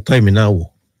ṣe ẹ tọ́ èmi náà wò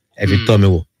ẹ fi tọ́ mi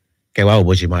wò kẹ́ wá wò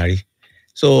bó ṣe máa rí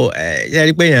so ẹ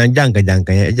rí pé èèyàn jàǹkàn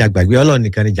yẹn ẹ jà gbàgbé Ọlọ́run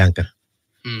nìkan ní jàǹkàn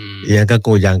èèyàn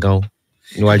kankan ò jàǹkàn o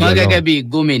níwájú Ọlọ́run. gẹ́gẹ́ bí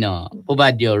gómìnà ó bá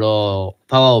di ọ̀rọ̀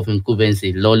power of incumbency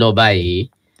lọ́lọ́ báyìí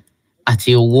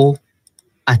àti owó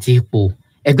àti ipò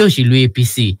ẹgbẹ́ òṣèlú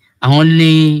APC àwọn ní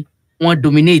wọ́n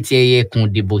dominate ẹkùn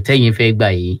ìdìbò tẹ́yìn fẹ́ gbà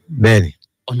yìí. bẹ́ẹ̀ni.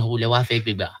 ọ̀nà wo lẹ wá fẹ́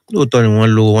gbégbà. lóòótọ́ ni wọ́n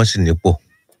lówó wọ́n sì nípò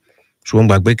ṣùgbọ́n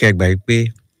gbàgbé kẹgbà yìí pé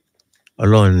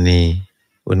Ọlọ́run ni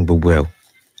ó ní gbogbo ẹ̀ o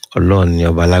Ọlọ́run ni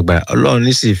ọba alágbára Ọlọ́run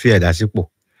ní sì fi ẹ̀dá sípò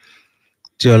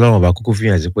tí Ọlọ́run ọba kúkú fi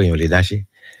hàn sí pé èèyàn lè dá sí.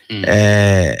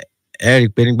 ẹ rí i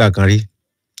pé nígbà kan rí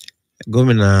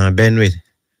gómìnà Benue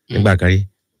nígbà kan rí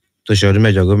tó ṣe ọdún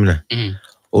mẹ́jọ gómìnà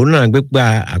òun náà gbé gba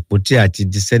àpótí àti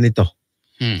di sẹ́nítọ̀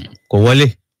kò wọlé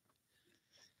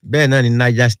bẹ́ẹ̀ náà ní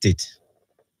Niger State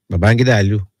Babangida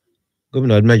Aliyu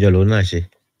gómìnà ọdún mẹ́jọ lòun náà ṣe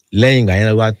lẹ́yìn ìgbà yẹn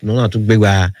lòun náà tún gbé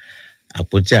gba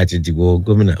àpótí àti dìbò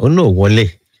gómìnà òun náà wọlé.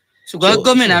 ṣùgbọ́n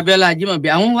gómìnà Abíọ́lá Ajímọ̀bí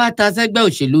àwọn wá ta sẹ́gbẹ́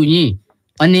òṣèlú yìí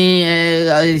wọ́n ní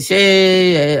ṣé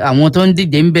àwọn tó ń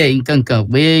díje ń bẹ̀ nǹkan kan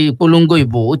pé ìpolongo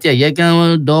ìbò ó tiẹ̀ yẹ kí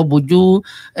wọ́n dọ́ bojú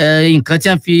nǹkan tí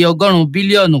wọ́n fi 100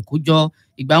 bílíọ̀nù kó jọ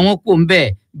ìgbà wọn kò ń bẹ̀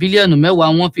bílíọ̀nù 10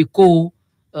 wọ́n fi kó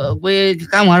pé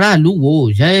káwọn aráàlú wò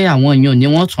ó ṣé àwọn èèyàn ni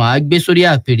wọ́n tún á gbé sórí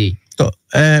àpèrè. tọ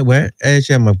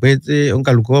ṣe mọ̀ pé tí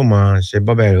òǹkàlùkù ọmọ ṣe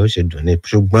bọ́bẹ̀ rẹ̀ ó ṣe dùn ní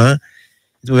ṣùgbọ́n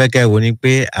tí mo fẹ́ kẹ́ ẹ wò ni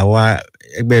pé àwa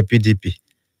ẹgbẹ́ PDP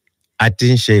a ti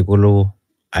ń ṣe ìpolówó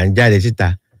à ń jáde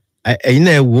síta ẹ̀yin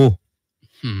náà wò ó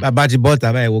bàbá ti bọ́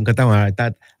tàbá ẹ̀wò nǹkan táwọn ará ta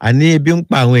àní ebi ń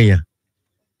pa àwọn èèyàn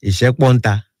ìṣẹ́ pọ̀ ń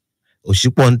ta òṣì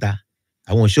pọ̀ ń ta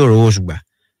àwọn òṣèré owó ṣùgbà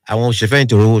àwọn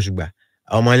òṣèfẹ́yìntì owó ṣùgbà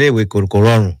àwọn ọmọ iléèwé kò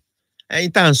rọrùn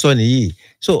ẹ̀yin tá à ń sọ nìyí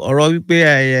so ọ̀rọ̀ wípé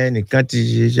ẹnìkan ti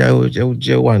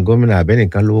ṣe wà ní gómìnà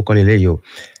àbẹ́nìkan lówó kọ́lé lẹ́yìn o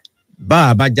bá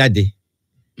a bá jáde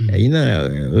ẹ̀yin náà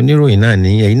oníròyìn náà ní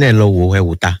ẹ̀yin náà lọ wò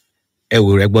ẹ̀wò ta ẹ̀wò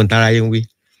rẹ̀ gbọ́n tara yé ń wí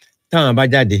táwọn bá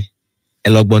jáde ẹ̀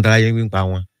lọ gbọ́n tara yé ń wí pa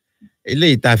wọn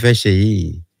eléyìí tá a fẹ́ ṣe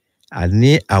yìí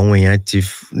àní àwọn èèyàn ti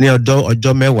ní ọjọ́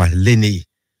 10 léni yìí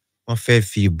wọ́n fẹ́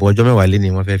fi ìbò ọjọ́ 10 léni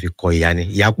wọ́n fẹ́ fi kọ ìyá ni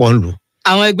ìyá pọ̀ ń lù.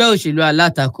 àwọn ẹgbẹ́ òṣèlú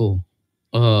alátakò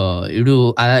irú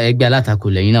ẹgbẹ́ alátakò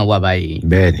lẹ́yìn náà wà báyìí.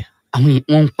 bẹ́ẹ̀ni. àwọn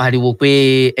wọ́n ń pariwo pé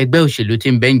ẹgbẹ́ òṣèlú tí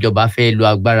ń bẹ ìjọba fẹ́ lo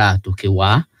agbára àtòkè wá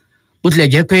bó tilẹ̀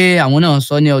jẹ́ pé àwọn náà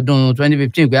sọ ní ọdún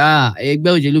 2015 pé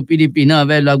ẹgbẹ́ òṣèlú PDP náà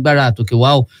fẹ́ lo agbára àtòkè wá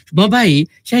o ṣùgbọ́n báyìí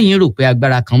ṣẹ́yìn rò pé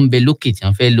agbára kan ń bẹ lókè tí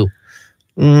wọ́n fẹ́ lò.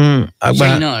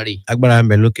 agbára ń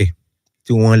bẹ lókè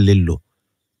tí wọ́n lè lò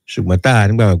ṣùgbọ́n tá a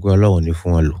nígbà pé Ọlọ́run ní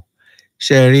fún wọn lò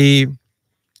ṣe rí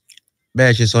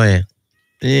bẹ́ẹ̀ ṣe sọ yẹn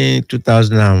ní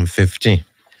 2015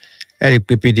 ẹ rí i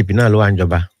pé PDP náà ló wà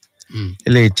níjọba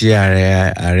eléyìí tí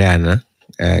ààrẹ àná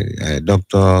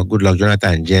Dr. Goodluck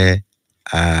Jonathan jẹ́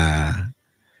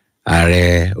ààrẹ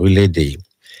orílẹ̀-èdè yìí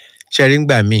ṣe rí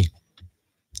ngbà míì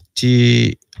tí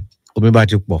omi bá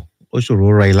ti pọ̀ ó ṣòro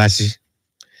rọ ilá sí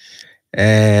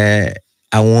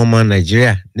àwọn ọmọ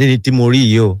Nàìjíríà níbi tí mo rí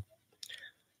yìí o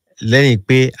lẹ́yìn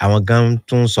pé àwọn gan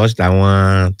tún sọ sí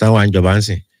àwọn táwọn àjọba ń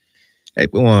sìn ẹ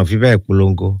pé wọn fi bẹ́ẹ̀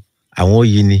polongo àwọn ó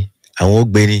yí ni àwọn ó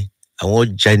gbé ni àwọn ó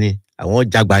jẹ ni àwọn ó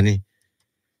jágba ni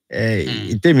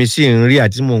ìtẹ́mi sì ń rí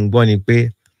àti mò ń gbọ́ ni pé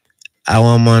àwọn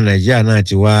ọmọ Nàìjíríà náà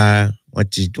ti wá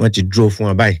wọ́n ti dúró fún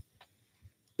wọn báyìí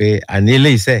pé àní ilé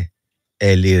iṣẹ́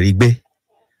ẹ̀ lè rí gbé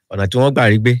ọ̀nà tí wọ́n gbà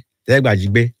rí gbé tẹ́gbà jí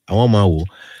gbé àwọn máa wò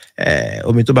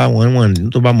omi tó bá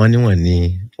mọ níwọ̀n ni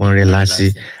wọ́n rẹ́ lásì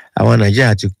àwọn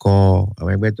Nàìjíríà ti kọ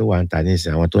àwọn ẹgbẹ́ tó wà ń ta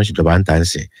nísìn àwọn tó ń ṣèjọba ń ta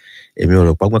nísìn èmi ò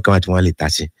rò pọ́gbọ́n kan tí wọ́n lè ta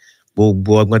sí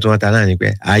gbogbo ọgbọ́n tí wọ́n ta náà ni pé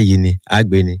a yí ni a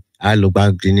gbé ni a lo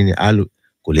gbági ni a lo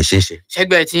kò lè ṣeé ṣe.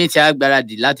 ṣẹgbẹ́ tí ti á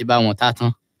gbáradì láti bá wọn ta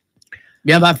tán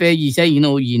bí wọ́n bá fẹ́ yí iṣẹ́ yìí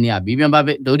náà ó yí ni àbí bí wọ́n bá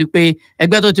fẹ́ torí pé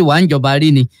ẹgbẹ́ tó ti wà ń jọba rí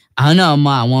ni àwọn náà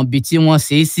mọ àwọn ibi tí wọ́n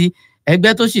ṣe é sí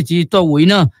ẹgbẹ́ tó sì ti tọ̀wò yìí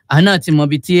náà àwọn náà ti mọ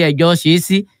ibi tí ẹjọ́ ṣe é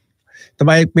sí. tó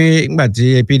bá yẹ pé nígbà tí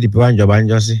PDP wà ń jọba ń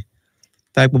jọ sí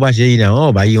táyé pé bá ṣe yí ni àwọn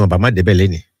ò bá yí wọn bá má débẹ̀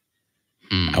lẹ́nì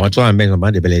àwọn tó wà ń bẹ̀ wọn bá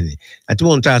má débẹ̀ lẹ́nì àti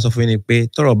wọn tó a sọ fún yín ni pé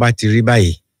tọ́rọ̀ bá ti rí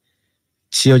báyìí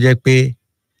tí ó jẹ́ pé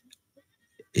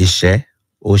ìṣẹ́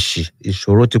òṣì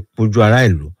ìṣòro ti pojú ará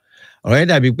ìlú ọ̀rọ̀ yẹn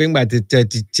dàbí pé ńgbà tí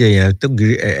èèyàn tó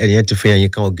giri ẹ̀yẹn ti fi ẹ̀yìn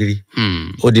kan ògiri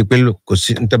ó di pé kò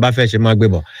sí ní tó bá fẹ́ ṣe máa gbé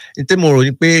bọ̀ ní tí mo rò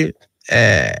ní pé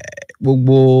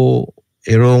gbogbo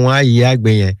èrò wọn á yí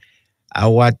àgbẹ̀ yẹn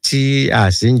àwa tí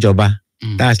a sì ń jọba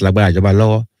tá a sì lágbára ìjọba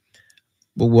lọ́wọ́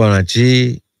gbogbo ọ̀nà tí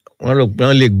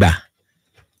wọ́n lè gbà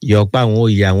yọ pé àwọn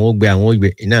òye àwọn ògbé àwọn ògbé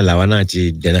iná làwa náà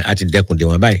ti dẹkùn dè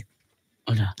wọ́n báyìí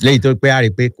lẹ́yìn tó pé a rí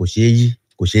i pé kò ṣeé yí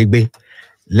kò ṣeé gbé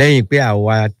lẹ́yìn pé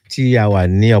àwa tí a wà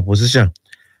ní opposition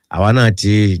àwa náà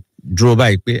ti dúró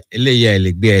báyìí pé eléyìí ẹ̀ lè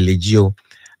gbé ẹ̀ lè jí o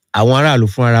àwọn aráàlú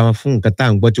fún ara wọn fún nǹkan tá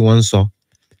à ń gbọ́ tí wọ́n ń sọ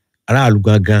aráàlú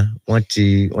gangan wọ́n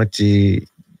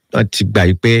ti gbà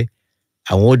yìí pé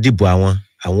àwọn ó dìbò àwọn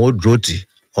ó dúró tì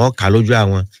wọ́n kà lójú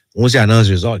àwọn wọ́n sì announce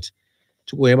result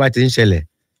tí kò yẹn bá ti ń ṣẹlẹ̀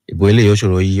ìbò eléyìí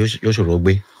yóò ṣòro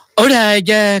gbé. ó dà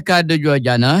jẹ́ ká dojú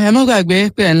ọjà náà ẹ má gbàgbé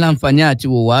pé ẹ̀ ń láǹfààní àti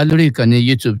wò wá lórí ìkànnì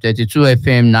YouTube 32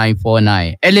 FM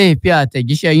 949 ẹ lè fi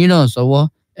àtẹ̀jíṣẹ́ yín náà sọ́wọ́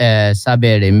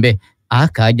sábẹ́ rẹ̀ ńbẹ̀ á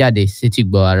kà á jáde sétí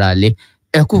gbọ́ ara lé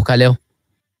ẹ kú kalẹ̀ o.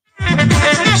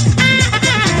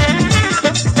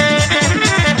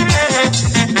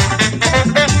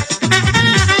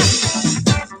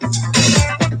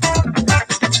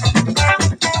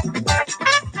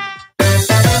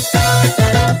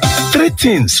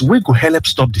 Things wey go help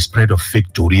stop the spread of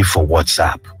fake tori for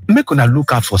WhatsApp. Make una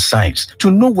look out for signs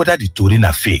to know whether the tori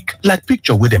na fake, like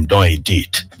picture wey dem don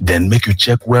edit. Then make you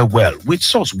check well with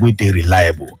source wey dey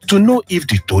reliable to know if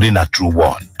the tori na true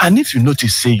one. And if you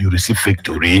notice say you receive fake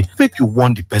tori, make you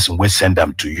warn the person wey send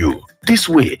am to you. This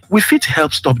way, we fit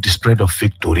help stop the spread of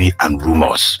fake tori and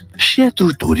rumors. Share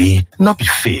true tori, not be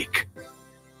fake.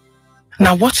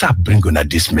 Now, WhatsApp bring on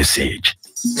this message.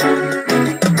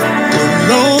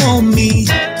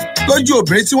 lójú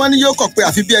obìnrin tí wọ́n ní yóò kọ̀ pé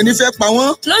àfi bí ẹni fẹ́ pa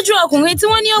wọ́n. lójú ọkùnrin tí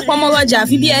wọ́n ní yóò pọmọ rọjà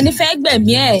àfi bí ẹni fẹ́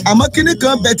gbẹ̀mí ẹ̀. àmọ́ kíní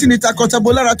kan bẹ tí ni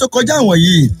takọtabo lára tó kọjá àwọn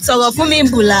yìí. sọ̀rọ̀ fún mi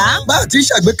bùlá. bá a ti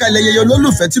ṣàgbékalẹ̀ yẹyẹ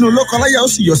olólùfẹ́ tínú lọ́kọláya ó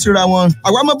sì yọ síra wọn.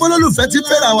 àwa ọmọ bólólùfẹ́ ti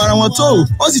fẹ́ràn ara wọn tó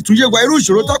ó sì tún yé wa irú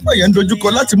ìṣòro tọ́pọ̀ yẹn ń dojúkọ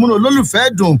láti múnú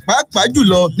olólùfẹ́ dùn pàápàá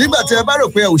jùlọ nígbà tí ẹ bá rò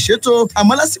pé ẹ ò ṣètò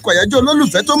àmọ́ lásìkò àyájọ́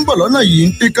olólùfẹ́ tó ń bọ̀ lọ́nà yìí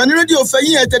ìkànnì rédíò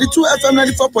fẹ́yìn ẹ̀ 32 FM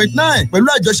 94.9 pẹ̀lú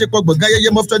àjọṣepọ̀ gbọ̀ngàn ayẹyẹ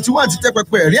MOF 21 ti tẹ́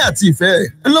pẹpẹ ẹ̀rín àti ìfẹ́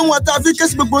ńlọ́wọ́n tá a fi ké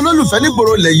sí gbogbo olólùfẹ́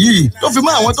nígboro lẹ̀ yìí tó fi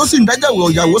mọ́ àwọn tó sì ń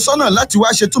dájàwò ìyàwó sọ́nà láti wá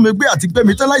ṣe túnmẹ́gbé àti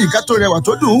gbẹ̀mí tán láyìíká tó rẹwà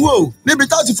tó dùn ún wò níbi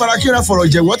tá a ti fara kíra fọ̀rọ̀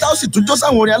jẹ̀wọ́ tá a sì tún jó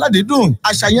sáwọn orin aládìídùn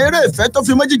àṣàyàn eré ìfẹ́ tó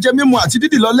fi mọ́ jíjẹ mímu àti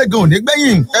dídì lọ lẹ́gàn òní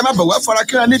gbẹ̀yìn ẹ má bọ̀ wá fara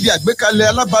kíra níbi àgbékalẹ̀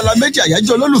alábala méjì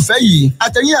àyájọ́ olólùfẹ́ yìí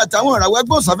àtẹ̀yìn àtàwọn ìràwọ̀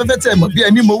agbóhùnsáfẹ́fẹ́ tẹ̀ mọ̀ bí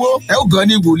ẹni mowó ẹ ó gan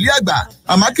ni wòlíì àgbà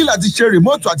àmákìlà ti ṣe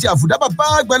rìmọ́ọ̀tù àti àfùdábà bá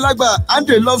àgbàlagbà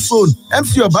Andre Love Zone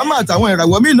MC Obama àtàwọn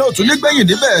ìràwọ̀ míì náà tún lé gbẹ̀yìn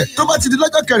níbẹ̀ tó bá ti di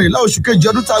lọ́jọ́ 14 oṣù kejì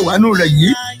ọdún tá a wà nù rẹ̀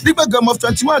yìí nígbàgán MOF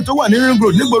 21 tó wà ní Ring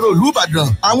Road nígboro ìlú Ìbàdàn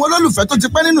àwọn olólùfẹ́ tó ti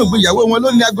pẹ́ nínú ìgbéyàwó wọn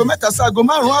ló ní aago 3 sí aago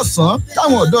 5 ọ̀sán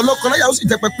táwọn ọ̀dọ́ ọlọ́kọláya ó sì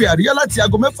tẹ pẹpẹ àríyá láti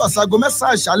aago 6 sí aago 9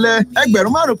 àṣálẹ́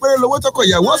ẹgbẹ̀rún 5 péré lówó tọkọ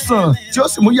ìyàwó sàn tí ó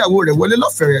sì mú ìyàwó rẹ̀ wọlé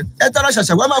lọ́fẹ̀ẹ́ ẹ tara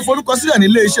ṣàṣà wá máa forúkọ sílẹ̀ ní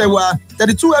ilé iṣẹ́ wa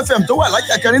 32 FM tó wà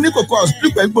lájà kẹrin ní kòkó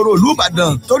ọ̀sùn ìgboro ìlú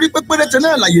Ìbàdàn torí pé péréte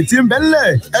náà làyè tí ń bẹ ńlẹ̀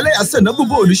ẹlẹ́yà sẹ̀nà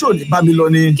búbó oníṣòní bá mi lọ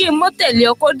ni. kí n mọ́ tẹ̀lé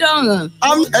ọkọ dọ̀ràn.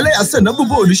 ẹlẹ́yà sẹ̀nà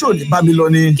búbó oníṣòní bá mi lọ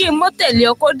ni. kí n mọ́ tẹ̀lé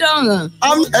ọkọ dọ̀ràn.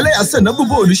 ẹlẹ́yà sẹ̀nà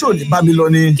búbó oníṣòní bá mi lọ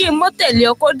ni. kí n mọ́ tẹ̀lé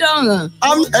ọkọ dọ̀ràn.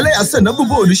 ẹlẹ́yà sẹ̀nà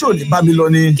búbó oníṣòní bá mi lọ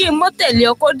ni. kí n mọ́ tẹ̀lé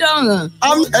ọkọ dọ̀ràn.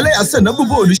 ẹlẹ́yà sẹ̀nà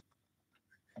búbó oníṣòní.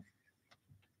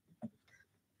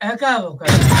 ẹ káàbọ̀ ká.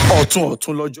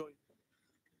 ọ̀tún lọ́jọ́.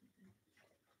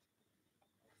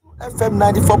 FM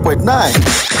 94.9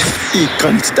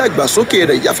 ìkànnì tí dàgbàsókè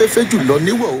rẹ̀ yáfẹ́fẹ́ jùlọ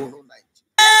níwọ̀ oòrùn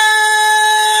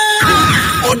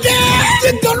Òde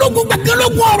ìdánlógún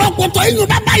gbàgánlógún ọ̀rọ̀ pọ̀tọ́ ìlú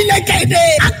bàbá ilẹ̀ kéde.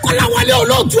 Akọ́láwọlé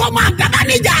olóòtú ọmọ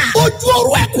àgàbánijà. Ojú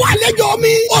òru ẹ̀kú àlejò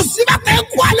mi. Òsínbàtà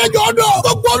ẹ̀kú àlejò ọdọ̀.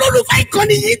 Gbogbo olólùfẹ́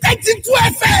ìkànnì yìí 32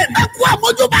 FM. Ẹ̀kú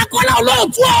àmójúbà Kọ́lá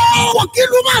olóòtú ọ̀.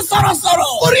 Wọ́kìlú máa sọ̀rọ̀.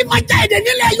 Orí máa já èdè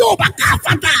nílẹ̀ Yorùbá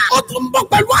káfàtà. Ó tún bọ̀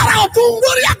pẹ̀lú ara ọ̀tún.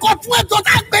 Lórí akọ̀tún ètò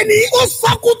tá a gbé ní. Ó sọ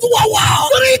kutu wọ̀wọ̀.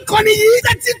 Lórí ìkànnì yìí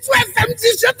 32 FM ti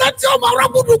ṣetán tí ó mọ̀ ọ̀rọ̀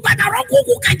gbùdù gbàdàrọ̀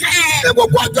kúkú kẹ̀kẹ́. Ní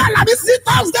gbogbo ọjọ́ Àlàmísì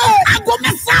Thursday. Aago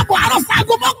sáàbò àrọ̀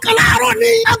sago mọ́kànlá àrọ̀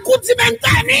ni. Ẹkùtì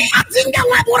bẹ́ntẹ́ ni. A ti ń gẹ̀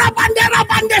wọ́n ẹ̀bùrọ̀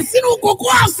bandẹ̀ sínú kókó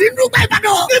ọ̀sìn dùgbà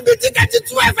Ìbàdàn. Níbi tí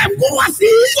 32 FM kó wá sí.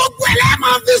 Gbogbo ẹlẹ́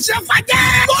máa fi ṣe fàjẹ́.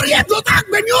 Lórí ètò tá a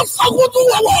gbé ní ó sọ́kùtù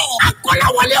wọ̀wọ̀.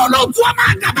 Akọ́láwọlé olóòtú ọmọ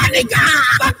àgàbánijà.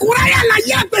 Bàkúrẹ́ yà la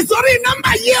yẹ pé sórí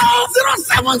nọ́mbà yìí o.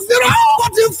 070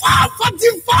 44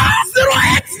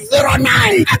 44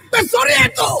 0809. Ẹ pè sórí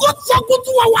ètò. Kó sọ́kùtù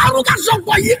wọ̀wọ̀ àrùkà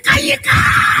sọ̀pọ̀ yíkáyíká.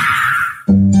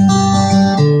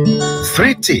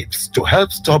 3 tips to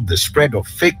help stop the spread of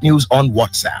fake news on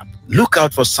WhatsApp. Look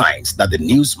out for signs that the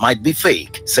news might be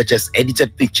fake, such as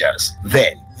edited pictures.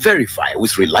 Then, verify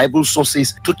with reliable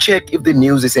sources to check if the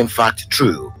news is in fact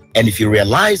true. And if you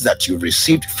realize that you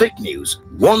received fake news,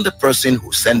 warn the person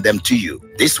who sent them to you.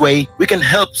 This way, we can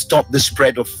help stop the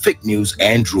spread of fake news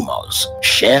and rumors.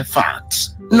 Share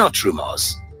facts, not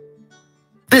rumors.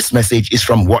 This message is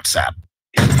from WhatsApp.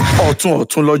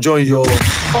 ọ̀tún lọ́jọ́ yọ.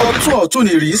 ọ̀tún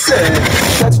ní ìrìnsẹ̀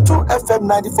 32 FM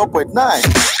 94.9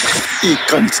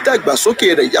 ìkànnì tí dàgbàsókè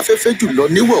rẹ̀ yáfẹ́fẹ́ jùlọ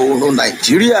níwọ̀ oòrùn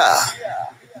Nàìjíríà.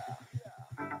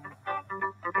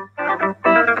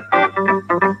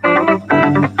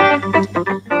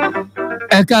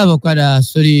 ẹ káàbọ̀ padà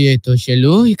sórí ètò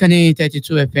òṣèlú ìkànnì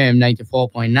 32 FM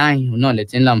 94.9 náà lè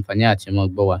ti ń láǹfààní àti mọ́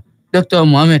gbọ́ wa Dr.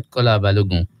 Mohammed Kola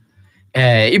Balogun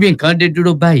ibi nǹkan dé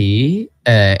dúró báyìí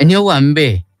ẹni ó wà ń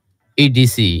bẹ̀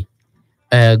ADC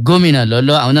gómìnà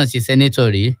lọ́lọ́ àwọn náà ti sẹ́nétọ̀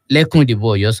rí lẹ́kùn ìdìbò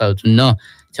Ọ̀yọ́ South náà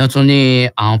tí wọ́n tún ní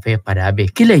àwọn fẹ́ padà bẹ̀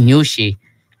kí lẹ́yìn ó ṣe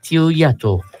tí ó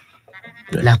yàtọ̀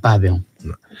lápá abẹ́hùn.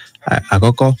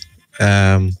 àkọ́kọ́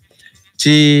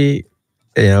tí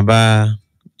èèyàn bá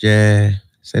jẹ́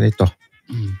sẹ́nétọ̀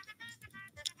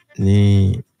ní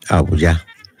Àbújá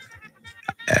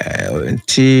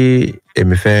tí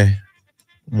èmi fẹ́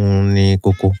mú ní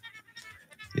kókó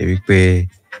ni wípé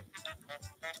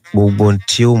gbogbo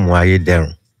tí ó mú ayé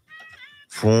dẹrùn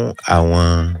fún àwọn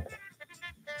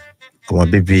ọmọ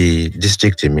bíbí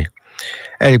district mi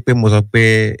ẹ rí i pé mo sọ pé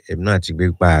èmi náà ti gbé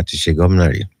pa àti ṣe gómìnà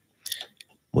rí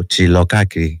mo ti lọ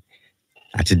káàkiri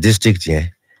àti district yẹn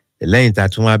lẹ́yìn tá a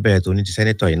tún wá bẹ̀rẹ̀ tó ní ti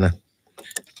senator yìí náà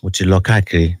mo ti lọ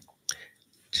káàkiri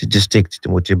ti district tí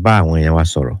mo ti bá àwọn èèyàn wa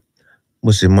sọ̀rọ̀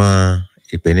mo sì mọ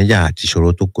ìpèníjà àti ìṣòro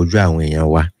tó kojú àwọn èèyàn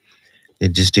wa ní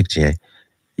district yẹn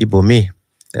ibòmíì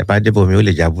ẹ bá débòmíì ó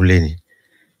lè jábúlé ni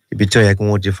ibi tí ó yẹ kí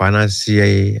wọ́n ti faná sí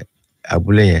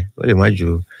abúlé yẹn ó lè má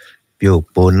ju bí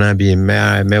òpó náà bí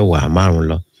mẹ́wàá márùn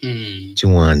lọ tí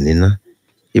wọ́n níná.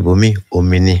 Ibòmí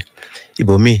omi ni,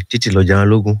 ibòmí títì lọ jẹun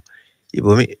lógún,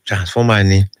 ibòmí transformer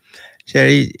ni. Ṣé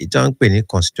rí ìtàn ń pè ní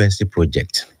constituency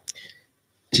project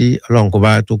tí Ọlọ́run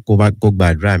kó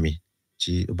gbàdúrà mi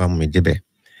tí ó bá mú mi débẹ̀.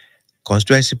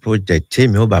 Constituency project tí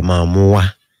èmi ó bá máa mú wá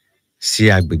sí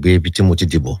agbègbè ibi tí mo ti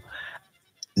dìbò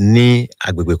ní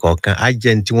agbègbè kọ̀ọ̀kan á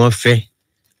jẹ́ ní tí wọ́n fẹ́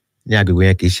ní agbègbè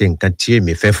yẹn, kì í ṣe nǹkan tí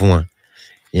èmi fẹ́ fún wọn.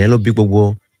 Ìyẹn ló bí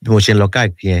gbogbo bí mo ṣe ń lọ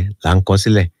káàkiri yẹn là ń kọ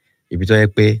sílẹ̀ ibi tó yẹ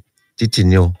pé títì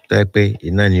ni o, tó yẹ pé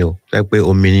iná ni o, tó yẹ pé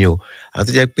omi ni o, àwọn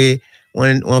tó jẹ́ pé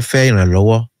wọ́n fẹ́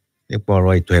ìrànlọ́wọ́ nípa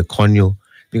ọ̀rọ̀ ètò ẹ̀kọ́ ni o.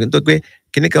 Tó pé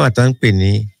kíní kan wà tá ń pè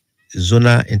ní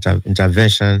zonal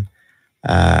intervention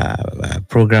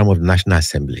program of the National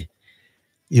Assembly.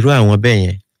 Irú àwọn bẹ́ẹ̀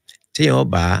yẹn tí èèyàn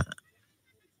bá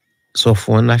sọ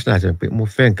fún National Assembly pé mo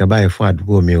fẹ́ nǹkan báyìí fún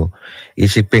àdúgbò mi o, èyí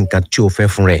ṣe pé nǹkan tí o fẹ́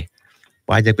fún rẹ̀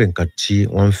wọ́n á jẹ́ pé nǹkan tí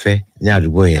wọ́n ń fẹ́ ní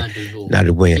àdúgbò yẹn.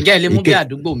 Ǹjẹ́ ilé mú bí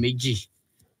àdúgbò méjì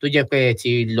tó jẹ́ pé ẹ ti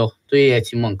lọ tó yẹ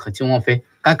ti mọ nǹkan tí wọ́n fẹ́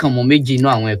kákan mọ méjì inú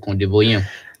àwọn ẹkùn ìdìbò yẹn.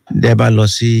 Dẹ́ bá lọ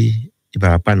sí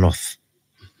Ìbàràpá North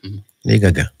ní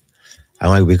Gàngán,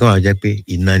 àwọn agbègbè kan wà jẹ́ pé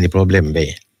iná ni problem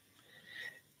bẹ́ẹ̀.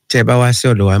 Tí ẹ bá wá sí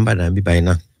ọ̀dọ̀ wa ń Ìbàdàn bíbá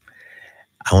iná,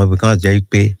 àwọn agbègbè kan wà jẹ́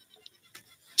pé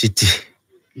títì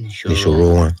ìṣòro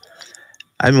wọn.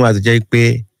 Àmì wà tó jẹ́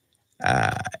pé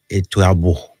ètò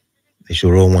ààbò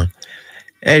ìṣòro wọn.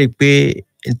 Ẹ rí i pé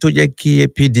tó jẹ́ kí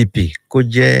PDP kó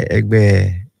jẹ́ ẹgbẹ́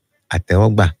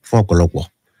àtẹ́wọ́gbà fún ọ̀pọ̀lọpọ̀.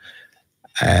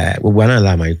 Gbogbo náà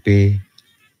la mọ̀ pé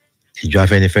ìjọ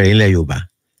Afẹ́nifẹ́re ilẹ̀ Yorùbá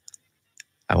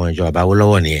àwọn ìjọ bàbá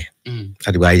Awólọ́wọ̀ nìyẹn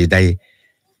láti gba ayé dáyé.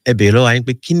 Ẹ bèèrè lọ́wọ́ yín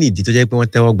pé kí ni ìdí tó jẹ́ pé wọ́n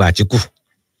tẹ́wọ́ gba Àtíkù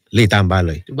léyìí tá à ń bá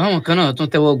lọ yìí. Ṣùgbọ́n àwọn kan náà tún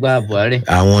tẹ́wọ́ gba Buhari.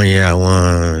 Àwọn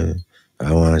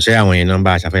yẹn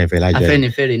nọ́mbà Afẹ́nifẹ́re lájọ yẹn.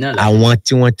 Afẹ́nifẹ́re náà lájọ. Àwọn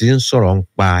tí wọ́n ti ń sọ̀rọ̀ ń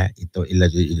pa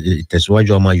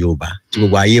ìtẹ̀síwájú ọmọ Yorùbá tí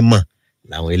gbogbo ayé mọ̀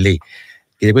làwọn eléyìí.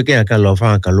 Kì í pé kéèyàn kan lọ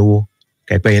fáwọn kan lówó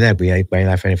kẹpẹ́ yẹn náà pé ipa yẹn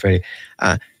Afẹ́nifẹ́re.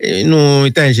 Inú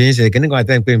ìtàn ìṣe ń ṣe kí nígbà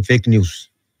tí wọ́n pè ní fake news.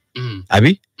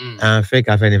 Àbí fake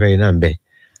Afẹ́nifẹ́re náà ń bẹ.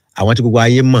 Àwọn tí gbogbo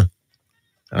ayé mọ̀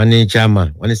wọ́n ní chairman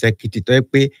wọ́n ní secretary tó yẹ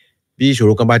pé bí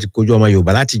ìṣòro kan bá ti kojú ọmọ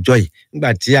Yorùbá láti jọ yìí nígbà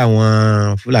tí àwọn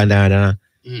Fúlàní darandaran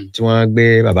tí wọ́n gbé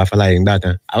bàbá Fáláyé ńgbà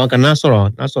kan àwọn kan náà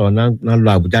lọ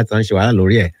Àbújá tí wọ́n ń ṣe wàhálà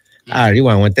lórí ẹ̀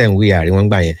àríwá àwọn tẹ̀ ń wí àríwá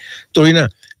ńgbà yẹn. Torí náà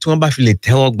tí wọ́n bá fi lè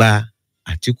tẹ́wọ́ gba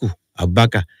Àtíkù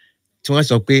Abubakar tí wọ́n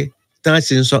sọ pé tí wọ́n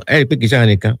sì ń sọ ẹ̀rí pé kì í ṣe àwọn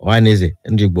nìkan Ohanaeze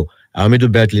Ndigbo àwọn middle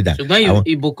belt leader. Ṣùgbọ́n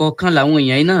ìbò kọ̀ọ̀kan làwọn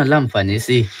èèyàn náà láǹfààní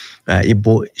sí.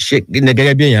 Ìbò ṣe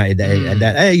gẹ́gẹ́ bí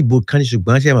èèyàn ìbò kan ní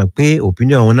ṣùgbọ́n ṣe mọ̀ pé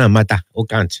opinion wọn náà matter ó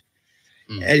count.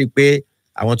 Ẹ rí i pé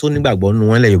àwọn tó nígbàgbọ́ nínú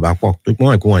wọn lẹ̀ Yorùbá pọ̀ tó pé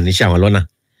wọ́n kò wọ́n ní ṣe àwọn lọ́nà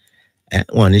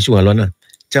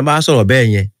tí wọ́n bá sọ̀rọ̀ bẹ́ẹ̀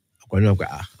yẹn ọkùnrin náà pé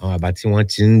àwọn bàbá tí wọ́n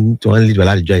ń lìjọ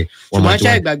látijọ́ yìí. Ṣùgbọ́n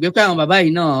ṣe ìgbàgbé pé àwọn bàbá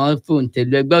yìí náà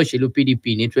fòǹtẹ̀lù ẹgbẹ́ òṣèlú PDP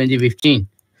ní 2015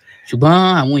 ṣùgbọ́n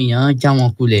àwọn èèyàn já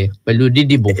wọn kulẹ̀ pẹ̀lú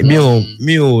dídìbò fún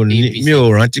mi ò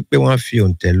rántí pé wọ́n fi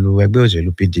òǹtẹ̀lù ẹgbẹ́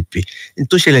òṣèlú PDP ní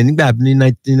tó ṣẹlẹ̀ nígbà ní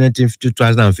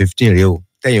 2015 rèé o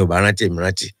tẹ̀yìn ò bá rántí èmi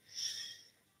rántí.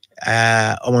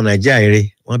 Ọmọ Nàìjíríà rere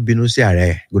wọ́n bínú sí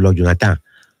ààrẹ Goodluck Jonathan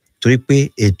torí pé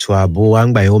ètò ààbò wa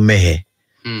ń gbà yẹn ó mẹ́hẹ̀.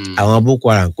 Àwọn Boko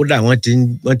Haram kódà wọ́n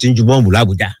ti ń ju bọ́ǹbù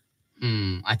l'Àbújá.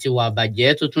 Àti wà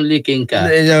bàjẹ́ tó tún lékè nǹka.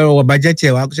 Wà bàjẹ́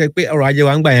tiẹ̀ wá ṣe pé ọrọ̀ ajé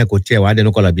wa ń gbà yẹn kò tiẹ̀ wá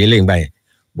dẹnu kọlà bí eléyìí ń gbà yẹn.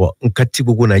 Bọ̀ nǹkan tí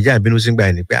gbogbo Nàìjíríà bínú sí ń gbà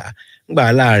yẹn ni pé ńgbà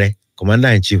láàrẹ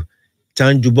commander in chief tí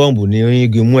wọ́n ń ju bọ́ǹbù ní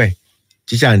igi mú ẹ̀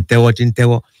tíṣà ń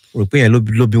tẹ́wọ́ rò pé yẹn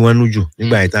ló bí wọ́n nú jù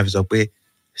nígbà yẹn tí wọ́n fi sọ pé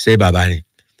ṣé bàbá ni.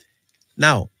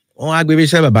 Now wọ́n á gbé bí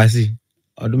iṣẹ́ bàbá sí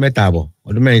ọdún 3 àbọ̀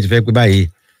ọdún 4 ti fẹ́ pé báyìí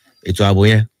ètò ààbò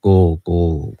yẹn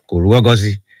kò rú gọ́gọ́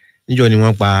sí. Níjọ́ ni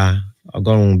wọ́n pa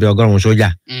ọgọ́rùn-ún sójà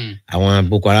àwọn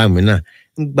Boko Haram náà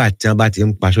nígbà tí wọ́n bá ti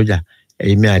ń pa sójà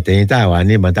èmi àtẹ̀yìn tá a wà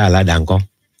ní ìbọn tá a ládàá ńkọ́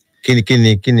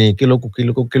kí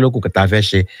ló kù tá a fẹ́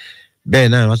ṣe. Bẹ́ẹ̀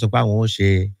náà wọ́n sọ pé àwọn ó ṣe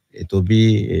ètò bí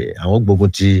àwọn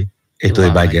gbógun ti ètò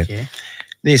ìbàjẹ́.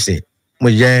 Nísìn mo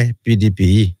jẹ́ PDP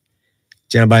yìí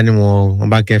tí wọ́n bá ní wọ́n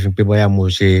bá kẹ́fìn pé bóyá mo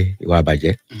ṣe ìwà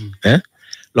àbàjẹ́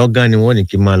lọ́gán ni wọ́n ní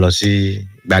kí n máa lọ sí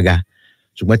gbàgà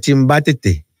ṣùgbọ́n tí n bá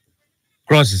tètè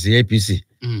cross sí APC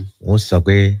wọ́n sọ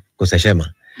pé kò ṣẹ̀ṣẹ̀ mọ́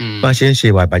bá ṣe ń ṣe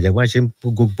ìwà àbàjẹ́ bá ṣe ń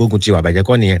gbógun ti ìwà àbàjẹ́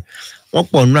kọ́ nìyẹn. Wọ́n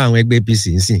pọ̀ nínú àwọn ẹgbẹ́ APC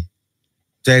nsìn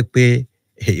tẹ́ pé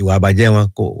ìwà àbàjẹ́ wọn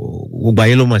kò gbogbo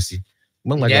ayé ló mọ̀ sí.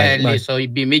 Ǹjẹ́ ẹ lè sọ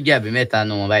ibi 2 àbí 3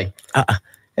 nu wọn báyìí.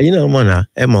 Ẹ̀yin náà mọ̀ náà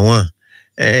ẹ mọ̀ wọ́n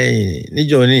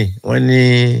níjọ́ ní wọ́n ní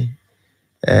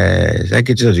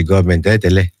secretary of the government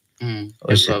tẹ́lẹ̀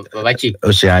ó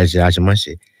ṣe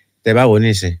àṣemáṣe tẹ́ bá wo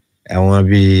nísìn àwọn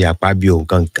bíi Àpábíò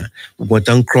nǹkan gbogbo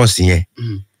tán cross yẹn.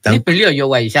 Nípínlẹ̀ Ọ̀yọ́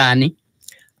wa ìṣáá ní.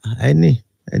 ẹni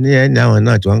ẹni àwọn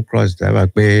náà tí wọ́n cross dábàá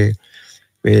pé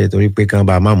torí pé kán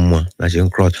bá máa mú wọn náà ṣe ń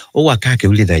cross ó wà káàkiri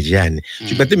orílẹ̀ Nàìjíríà ni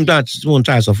ṣùgbọ́n tí mo ń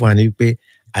tà sọ fún wa ni wípé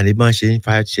àdìbọn ṣe ń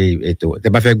fa ṣe ètò tẹ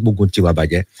bá fẹ́ gbógun ti wà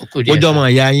bàjẹ́ bójú ọmọ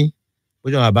ìyá yín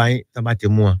bójú ọmọ bàbá yín tán bá ti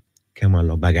mú wọn kẹ́ máa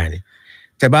lọ gbága ni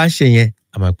tẹ bá ṣe yẹn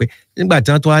àmọ́ pé nígbà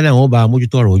tí wọ́n tó wá ní àwọn bá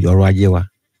mójútó ọ̀rọ̀ ajé wa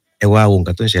ẹ wá wo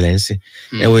nǹkan tó ń ṣẹlẹ̀ ń sìn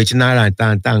ẹ wo etí náírà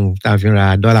tá fi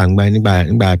ra dọ́là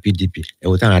nígbà PDP ẹ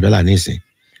wo tá ra dọ́là ní ìsìn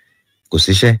kò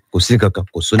síṣẹ́ kò sí kankan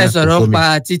kò sóná ẹ sọ̀rọ̀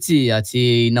pa títì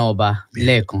àti iná ọba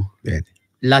lẹ́ẹ̀kan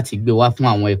láti gbé wá fún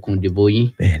àwọn ẹkùn ìdìbò yín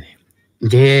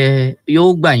ǹjẹ́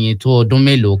yóò gbà yín tó ọdún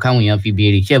mélòó káwọn èèyàn fi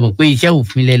béèrè iṣẹ́ mọ̀ pé iṣẹ́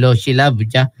òfin lẹ lọ ṣe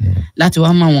l'Ábùjá láti wá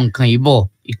mọ àwọn nǹkan yìí bọ̀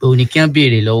ìpè òní kí wọ́n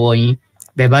béèrè lọ́wọ́ yín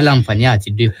bẹ́ẹ̀ bá láǹfààní àti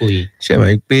dépò yìí. ṣé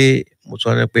wàá pé mo sọ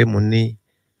pé mo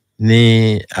ní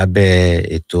abẹ́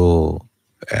ètò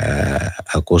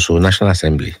àkóso National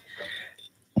Assembly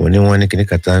mo ní wọ́n ní kíní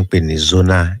kan tá ń pè ní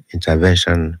zonal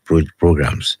intervention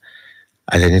programs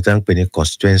àti ẹni tá ń pè ní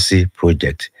constituency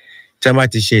project tí a bá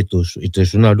ti ṣe ètò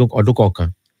ìṣúná ọdún kọ̀ọ̀kan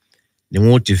ni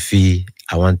wọ́n ti fi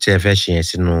àwọn tí ẹ fẹ́ ṣe yẹn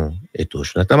sínú ètò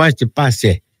ìṣúná tí a bá ti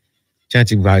pàṣẹ tí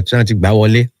wọ́n ti gbà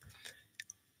wọlé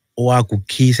ó wá kú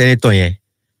kí sẹ́nítọ̀ yẹn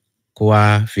kó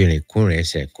wá fi rìn kún rìn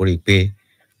ẹsẹ̀ kó rí i pé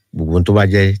gbogbo tó bá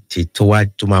jẹ́ ti tó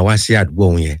máa wá sí àdúgbò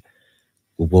òun yẹn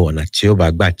gbogbo ọ̀nà tí ó bá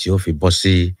gbà tí ó fi bọ́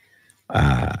sí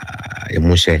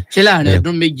ìmúṣẹ. ṣé láàrin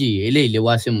ọdún méjì eléyìí lè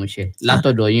wá sí ìmúṣẹ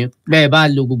látọ̀dọ̀ yín bẹ́ẹ̀ bá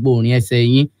lo gbogbo òrìn ẹsẹ̀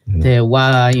yín tẹ́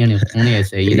wá irin kúnrin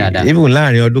ẹsẹ̀ yín dáadáa. even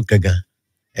láàrin ọdún kankan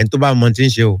ẹni tó bá mọ tí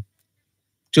ń ṣe o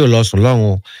tí ò lọ sùn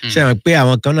lọ́hùn o ṣe hàn pé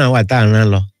àwọn kan náà wà tá à ń rán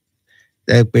lọ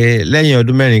pé lẹ́yìn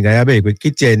ọdún mẹ́rin gàyà bẹ́ẹ̀ pé kí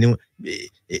tiẹ̀ ní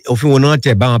òfin wo náà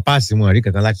tẹ̀ bá wọn páàsì wọn rí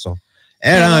kankan láti sọ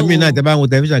ẹ ra àwọn míì náà tẹ bá wọn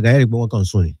tẹlifíṣàn gàyà rí pé wọ́n kàn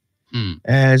sùn ni.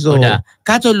 ọ̀dà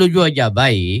ká tó lójú ọjà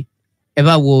báyìí ẹ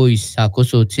bá wo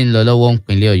ìṣàkóso tí ń lọ lọ́wọ́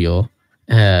ìpínlẹ̀ Ọ̀yọ́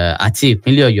àti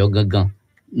ìpínlẹ̀ Ọ̀yọ́ gangan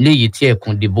léyìí tí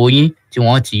ẹkùn ìdìbò yín tí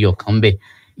wọ́n ti yọ kàn bẹ̀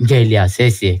ǹjẹ́ ilé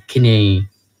àṣẹ́sì ẹ̀ kí ni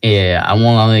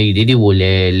àwọn ìrírí wo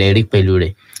lẹ rí pẹ̀lú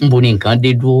rẹ̀ níbo ni nǹkan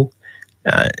dé dúró.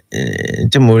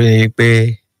 tí mo rí ni pé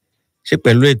ṣé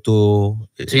pẹ̀lú ètò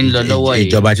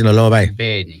ìjọba tí ń lọ lọ́wọ́ báyìí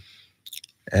bẹ́ẹ̀ ni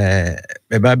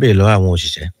ẹ bá béèrè lọ́wọ́ àwọn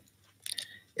òṣìṣẹ́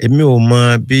èmi ò mọ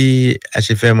bí a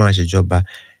ṣe fẹ́ máa ṣèjọba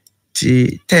tí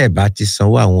tẹ́ ẹ̀ bá ti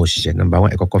sanwó àwọn òṣìṣẹ́ nọ́mbà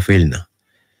 1 ẹ kọ́kọ́ fẹ́ẹ̀lì náà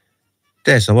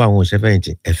tẹ́ ẹ̀ sanwó àwọn òṣìṣẹ́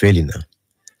fẹ̀yìntì ẹ fẹ́ẹ̀lì náà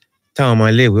táwọn ọmọ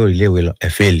iléèwé ò iléèwé lọ ẹ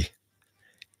fẹ́ẹ̀lì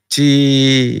tí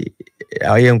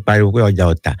ayé ń pariwo pé ọjà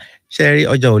ò tà ṣe rí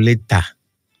ọjà ò lè tà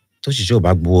tó ṣiṣẹ́ ò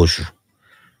bá gbowó oṣù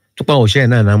tó pa òṣìṣẹ́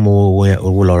náà mọ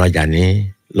owó lọ rajà ní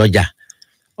lọ́jà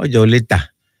ọjà ò lè tà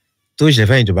tó ṣiṣẹ́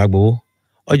fẹ̀yìntì ò bá gbowó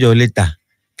ọjà ò lè tà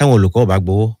táwọn olùkọ́ ò bá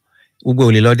gbowó gbogbo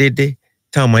ò lè lọ déédéé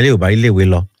táwọn ọmọ iléèwé ò bá iléèwé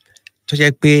lọ tó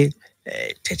jẹ́ pé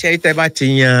tẹ́ bá ti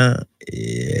yan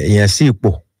èèyàn sí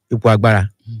ipò agbára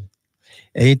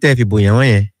ẹ̀yin tẹ́ fi bòyàn wọ́n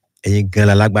yẹn ẹ̀yin gan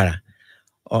la lágbára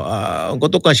nǹkan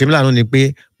tó kàn ṣe mí láàánú ni pé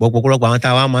pọ̀pọ̀lọpọ̀ àwọn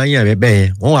táwa máa ń yàn bẹ́ẹ̀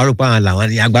yẹn wọ́n wà rò pé àwọn làwọn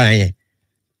ní agbára yẹn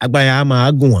á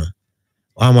máa gùn wọ́n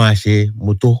á máa ṣe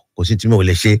mọ́tò kò sí tí mo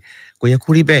lè ṣe kò yẹ kó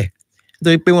rí bẹ́ẹ̀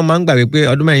nítorí pé wọ́n máa ń gbàgbé pé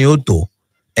ọdún mẹ́rin yóò tó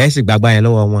ẹ̀ sì gbàgbá yẹn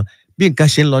lọ́wọ́ wọn bí nǹkan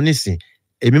ṣe ń lọ nísìn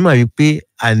èmi mọ̀ wípé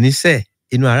àníṣe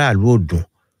inú aráàlú ò dùn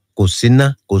kò síná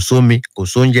kò sómi kò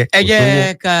sóúnjẹ kò sówó. ẹ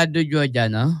jẹ́ ká dojú ọjà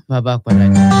náà bàbá padà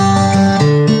ní.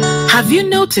 Have you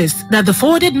noticed that the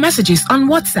forwarded messages on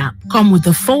WhatsApp come with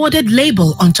the forwarded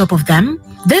label on top of them?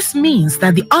 This means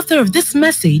that the author of this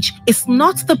message is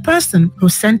not the person who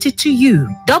sent it to you.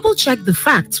 Double check the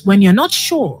facts when you're not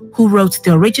sure who wrote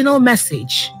the original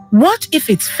message. What if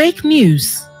it's fake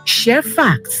news? Share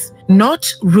facts, not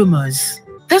rumors.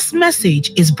 This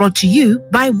message is brought to you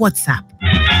by WhatsApp.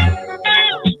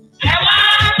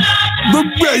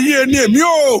 Gbogbo ẹ̀yin ẹni èmi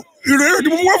o ìròyìn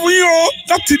ìdìbò wá fún yín o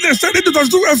láti ilé-iṣẹ́ rédíò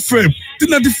 32 FM ti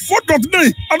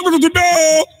 94.9 àdúgbò tuntun dé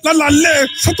o lálálẹ́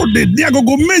sátọ̀dẹ̀ ní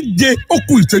agogo 7 ó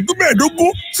kù ìṣẹ́jú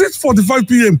 15 6:45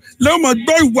 PM lẹ́wọ̀n máa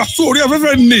gbọ́ ìwàásù orí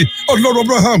afẹ́fẹ́ ní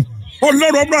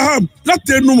Ọlọ́run Abraham láti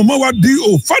ẹnu mọ̀mọ́ wa di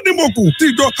Fádímọ̀kù ti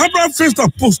ìjọ Abraham First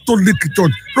Apostolic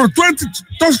Church road 20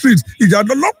 Third Street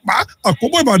Ìyànà ọlọ́pàá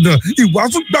Àkóbọ̀ Ìbàdàn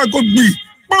ìwàásù gbàgọ́gbì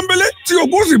pọ́nbélé tí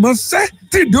ogún sì máa ṣẹ́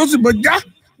tí ìdí ó sì máa já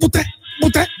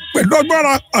bútẹ́ pẹ̀lú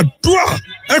agbára àdúrà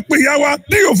ẹ pè ya wa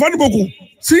ní Fádímọ̀kù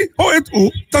sí 080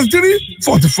 33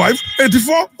 45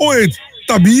 84 08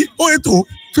 tàbí 080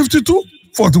 52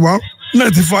 41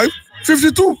 95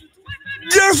 52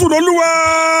 Jésù lolúwa.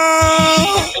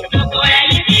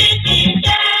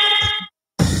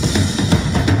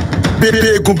 Bébé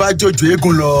eégún bá jòjò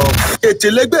eégún lọ ètè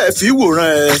lẹ́gbẹ̀ẹ́ fi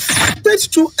wòran ẹ̀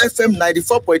 32 FM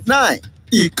 94.9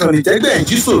 ìkànnì tẹ́gbẹ̀ ń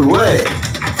jí sòrò ẹ̀.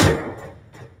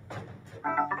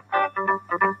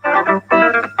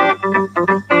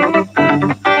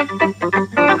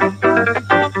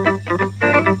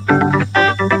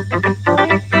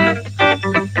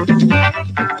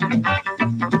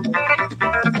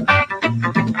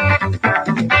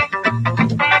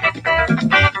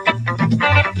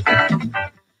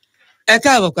 ẹ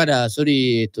káàbọ̀ padà sórí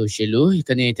ètò òṣèlú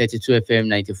ìkànnì 32 FM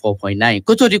 94.9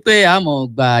 kó tó di pé a mọ̀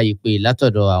gba ìpè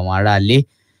látọ̀dọ̀ àwọn aráalé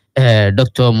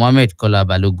Dr. Mohammed Kola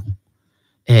Balogun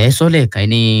sọ́lẹ̀ kan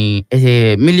ní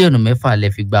mílíọ̀nù 6 lẹ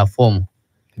fi gba fọ́ọ̀mù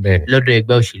lọ́dọ̀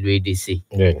ẹgbẹ́ òṣèlú ADC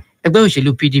ẹgbẹ́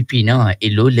òṣèlú PDP náà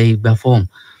èló lẹ gba fọ́ọ̀mù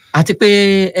àti pé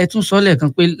ẹ tún sọ́lẹ̀ kan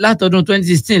pé látọdún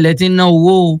 2016 lẹ ti ń ná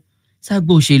owó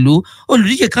ságbo òṣèlú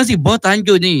olùdíje kan sì bọ́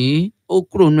tánjò nìyí ó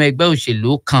kúrò nínú ẹgbẹ́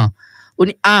òṣèlú kan ó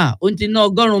ní ó ti ná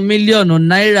 100 mílíọ̀nù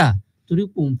náírà torí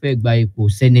kò ń fẹ́ gba ipò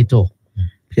sẹ́nẹ́tọ̀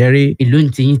ìlú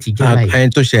ti yín ti jẹ́ báyìí. ẹni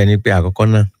tó ṣe ni pé àkọ́kọ́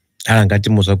náà ara nǹkan tí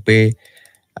mo sọ pé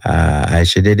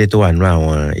àìṣedéédé tó wà nínú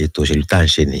àwọn ètò òṣèlú tá à ń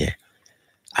ṣe nìyẹn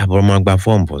àbúrò máa gba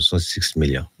fọ́ọ̀mù bọ̀ sún 6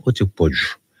 million ó ti pọ̀ jù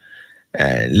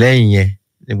lẹ́yìn yẹn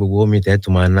ní gbogbo omi tẹ́ tó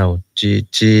máa ná o tí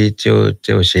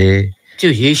ò ṣe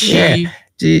ṣí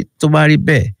tí tó bá rí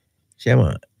bẹ́ẹ̀ ṣé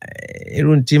mọ̀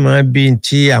irú tí máa bí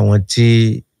tí àwọn tí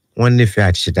wọ́n nífẹ̀ẹ́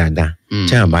àti ṣe dáadáa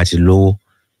tí àwọn bá ti lówó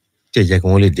tí ì jẹ́ kí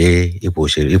wọ́n lè dé ipò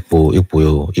òṣèlú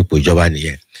ipò ìjọba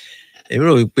nìyẹn èmi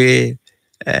rò wípé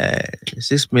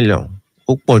 6 million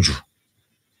ó pọ̀ jù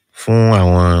fún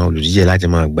àwọn olùdíje láti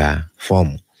máa gba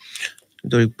fọ́ọ̀mù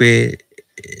nítorí pé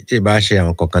tí ì bá ṣe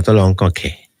àwọn kọ̀ọ̀kan tó lọ ń kàn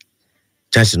kẹ̀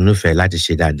chance nífẹ̀ẹ́ láti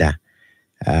ṣe dáadáa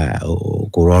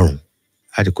kò rọrùn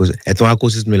ẹ̀tún wá kó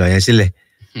 6 million yẹn sílẹ̀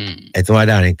ẹ̀tún wá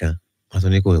dárin kan wọ́n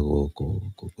tún ní kò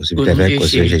síbi tẹ́fẹ́ kò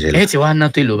sí ṣe. ẹ ti wá ná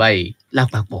tó lò báyìí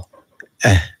lápapọ̀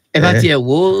ẹ bá tiẹ̀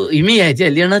wo ìmí ẹ̀ tiẹ̀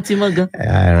lè rántí mọ́ gan.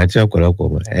 rántí ọ̀pọ̀lọpọ̀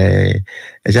mọ́ ẹ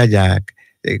ṣáàjà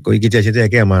kò igi tí ẹ ṣe tẹ́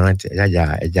kí ẹ máa rántí ẹ ṣáàjà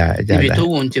ẹja ibi tó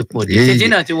wò ń ti pọ̀ dé títí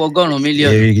náà ti wọ 100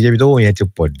 mílíọ̀nù. ibi tó wò yẹn ti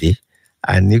pọ̀ dé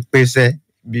àní pèsè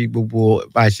bí gbogbo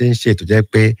bá a ṣe ń ṣètò jẹ́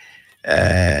pé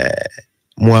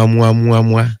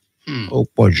múamúamúamúa ó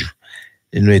pọ̀ jù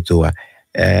nínú ètò wa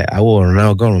àwọn ọ̀ràn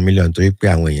 100 mílíọ̀nù torí pé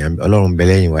àwọn èèyàn ọlọ́run bẹ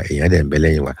lẹ́yìn wa èèyàn dẹ̀ ń bẹ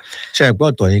lẹ́yìn wa ṣe àgbọ̀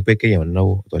ọ̀tọ̀ ni pé kéèyàn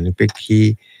náwó ọ̀tọ̀ ni pé kí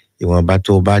ìwọ̀nba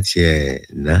tó bá tiẹ̀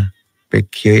ná pé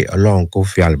kí ọlọ́run kó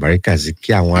fi àlùbáríkà sí kí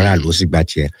àwọn aráàlú ó sì gbà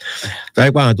tiẹ̀ torí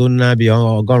pé àwọn tó ná bí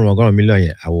 100 mílíọ̀nù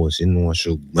yẹn àwọn ò sínú wọn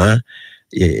ṣùgbọ́n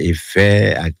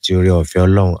ìfẹ́ àti oore ọ̀fẹ́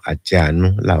ọlọ́run àti àánú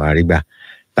làwọn arígbà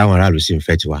táwọn aráàlú sì ń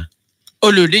fẹ́ tiwa.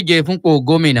 olùdíje fúnpò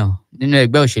gómìnà nínú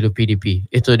ẹgbẹ́ òṣèlú PDP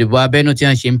ètò ìdìbò abẹ́nú tí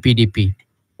wọ́n ṣe ń PDP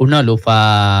òun náà ló fa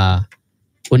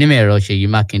onímọ̀ ẹ̀rọ Ṣèyí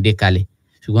Mákindé kalẹ̀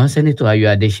ṣùgbọ́n sẹ́nitọ̀ Ayọ̀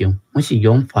Adéṣeun wọ́n sì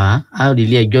yọ ń fà á rí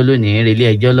ilé ẹjọ́ lónìí rí ilé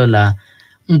ẹjọ́ lọ́la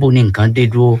ń bo ní nǹkan dé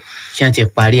dúró tí wọ́n ti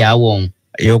parí aáwọ̀ ọ̀hún.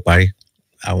 yóò parí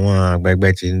àwọn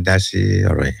àgbẹ̀gbẹ̀ ti ń dá sí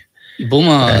ọ̀rọ̀ yẹn.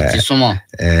 ìbomọ̀ ti súnmọ́.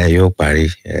 yóò parí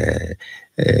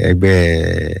ẹgbẹ́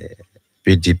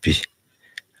PDP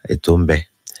ètò ń bẹ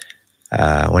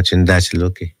wọ́n ti ń dá sí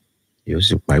lókè yóò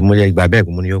sì parí mo yẹ ìgbà bẹ́ẹ̀ kó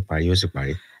mo ní yóò parí yóò sì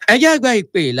parí. ẹ jẹ́ àgbà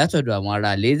ìpè látọ̀dọ̀ àwọn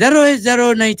aráàlú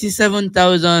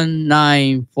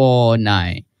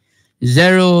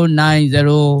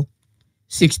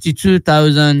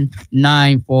 08097,949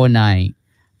 09062,949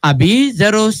 àbí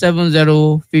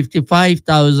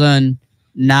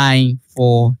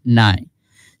 07055,949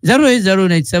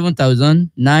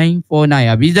 08097,949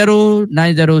 àbí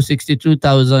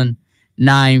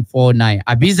 09062,949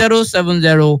 àbí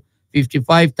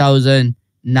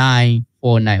 07055,949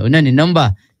 ọ̀nà ní nọ́mbà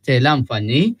tẹ̀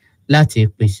láǹfààní láti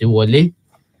pèsè wọlé.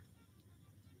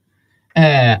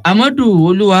 Amadu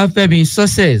Olúwafẹ́mi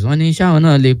success wọ́n ní sáwọn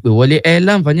náà lè pè wọlé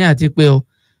láǹfààní àti pé o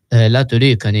látòrí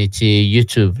ìkànnì ti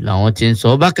YouTube làwọn ti ń sọ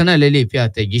bákan náà lè fi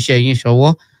àtẹ̀jíṣẹ́ yín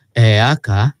ṣọwọ́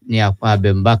àká ní apá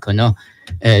abẹ́m bákan náà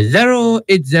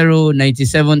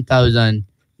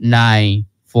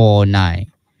 08097,949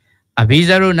 àbí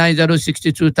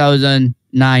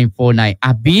 09062,949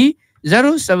 àbí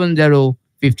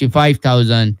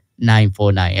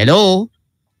 07055,949. Hello.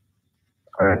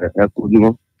 Ẹ kú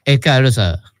ojúmọ́. Ẹ káàárọ̀ sà.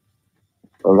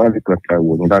 Ọlọ́dúnkàn ta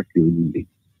ìwò ní láti Olúǹde.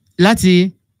 Láti?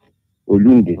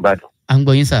 Olúǹde Ìbàdàn. À ń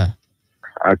gbọ́ yín sà.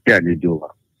 A kí àlejò wa.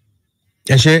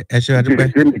 ẹ ṣé adúpẹ́.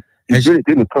 Ìbéèrè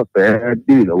tèmi kàn fẹ́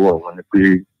béèrè lọ́wọ́ wọn ni pé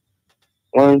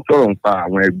wọ́n ń sọ̀rọ̀ nípa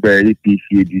àwọn ẹgbẹ́ APC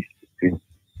ADC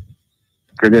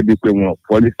gẹ́gẹ́ bíi pé wọn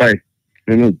qualify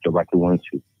nínú ìjọba tí wọ́n ń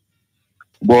ṣe.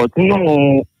 Bọ̀ tí wọ́n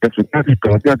ẹ̀sùn káàkiri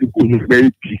kan tí wọ́n ti kó ní ẹgbẹ́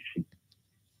APC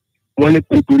wọ́n ní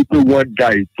pé torí pé wọ́n da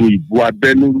ètò ìbò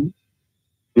abẹ́nú rú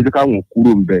lójú káwọn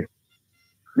kúrò ń bẹ̀.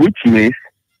 Which means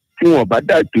tí wọ́n bá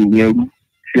dá ètò yẹn rú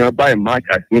tí wọ́n bá ìmáàkì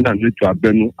àti nígbà ní ètò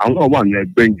abẹ́nú àwọn wà ní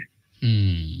ẹgbẹ́ yẹn.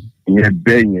 Ìyẹn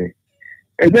bẹ́ẹ̀ yẹn.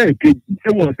 Ẹgbẹ́ ìkejì tí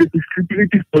wọ́n ṣe ti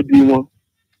security study wọn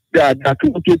dáadáa kí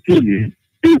wọ́n tó tẹ̀lé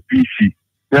APC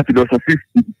láti lọ sọ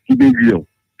 50 million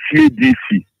sí ADC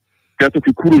kí wọ́n tó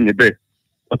fi kúrò níbẹ̀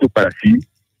wọ́n tó padà sí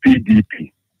PDP.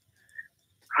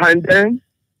 And then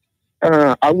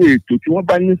àwọn ètò tí wọ́n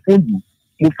bá ní fóònù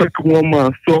mo fẹ́ kí wọ́n máa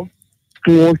sọ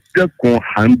kí wọ́n dẹ́kun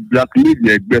à ń blackmail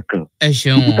ẹgbẹ́ kan. ẹ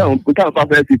ṣeun. táwọn bá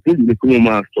fẹ́ fi fún ìdílé kí wọ́n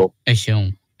máa sọ. ẹ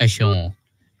ṣeun.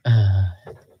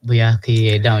 Bóyá kí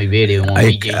ẹ dáhùn ìbéèrè wọn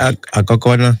méjèèjì.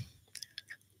 Àkọ́kọ́ náà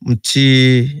tí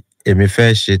èmi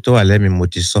fẹ́ ṣe tó wà lẹ́mi mo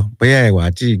ti sọ bóyá ẹ̀wà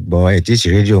àti ìgbọ́ ẹ̀ tí ìṣe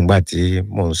rédíò ńgbà tí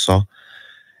mò ń sọ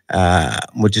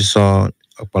mo ti sọ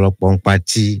ọ̀pọ̀lọpọ̀ nípa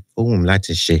tí ó wù mí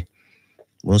láti ṣe.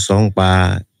 Mo ń sọ nípa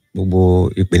gbogbo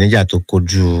ìpèníjà tó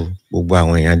kojú gbogbo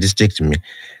àwọn èèyàn district mi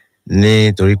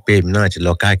nítorí pé èmi náà ti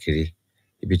lọ káàkiri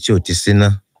ibi tí ò ti síná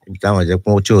ibi táwọn jẹ́ pé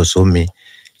ó tí ò sómi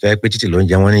tó yẹ pé títì ló ń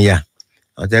jẹ wọ́n níyà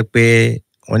wọ́n jẹ́ pé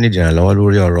wọ́n ní ìdìrànlọ́wọ́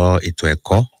lórí ọ̀rọ̀ ètò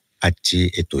ẹ̀kọ́ àti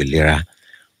ètò ìlera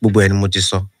gbogbo ẹni mo ti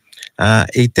sọ.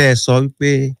 Èyí tẹ́ ẹ sọ wípé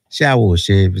ṣé àwọn ò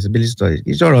ṣe feasibility study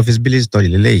iṣẹ́ ọ̀rọ̀ feasibility study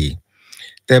lélẹ́yìí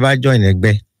tẹ́ bá join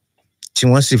ẹgbẹ́ tí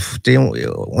wọ́n sì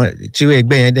tí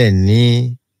ẹgbẹ́ yẹn dẹ̀ ní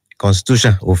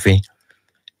constitution òfin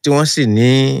tí wọ́n sì ní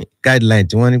guideline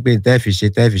tí wọ́n ní pé tẹ́ fi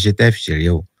ṣe rí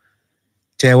o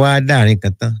tẹ́ wá dáàrin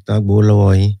kan tán tán gbowó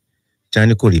lọ́wọ́ yín tí wọ́n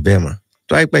ní kò rí bẹ́ẹ̀ mọ́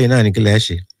tó àìpẹ́ yìí náà ní kí lẹ́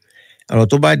ṣe ọ̀rọ̀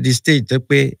tó bá di stage tó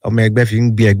pé ọmọ ẹgbẹ́ fi ń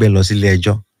gbé ẹgbẹ́ lọ sílé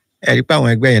ẹjọ́ ẹ rí pé àwọn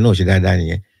ẹgbẹ́ yẹn náà ò ṣe dáadáa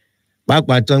nìyẹn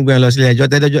pàápàá tó ń gbé lọ sílé ẹjọ́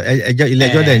ilé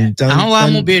ẹjọ́ dẹ̀ ń tán. àwọn wa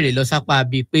mú béèrè lọ sápá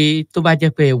bíi pé tó bá jẹ́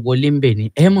pé ẹ wọlé ń bẹ̀ ni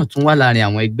ẹ mọ̀ tún wà láàrin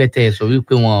àwọn ẹgbẹ́ tẹ́ ẹ sọ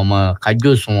wípé wọn ò mọ̀ kájú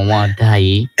òṣùwọ̀n wọn dá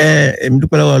yìí. èmi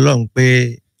dúpẹ́ lọ́wọ́ Ọlọ́run pé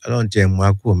Ọlọ́run tiẹ̀ mú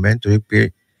akú mẹ́ nítorí pé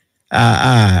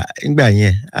nígbà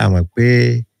yẹn a mọ̀ pé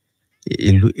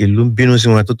ìlú ń bínú sí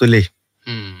wọn tó lè.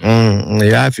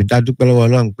 ìyá àfi dá dúpẹ́ lọ́wọ́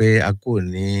Ọlọ́run pé a kò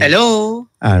ní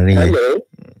àárín yẹn.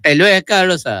 Hello, ẹ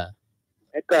káàárọ̀ sà.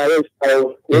 Ẹ káàárọ̀ sà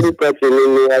o, orúkọ tèmi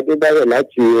ni Adébáyọ̀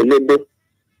láti Ológbó.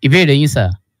 Ìbéèrè yín sà.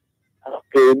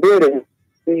 Ìbéèrè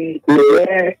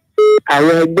ìrẹ́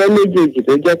àwọn ẹgbẹ́ méjèèjì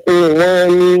tó jẹ́ pé wọ́n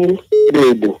ní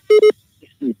ìbò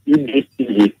PDP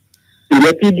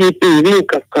ìyẹn PDP rí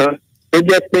nǹkan kan tó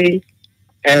jẹ́ pé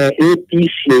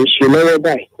APC ń ṣe lọ́wọ́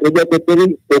báyìí tó jẹ́ pé torí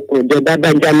okùn ìjọba bá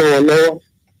já mọ́ wọn lọ́wọ́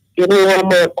kí wọ́n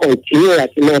máa kọ̀ǹtínú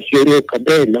àti máa fi orí ọkọ̀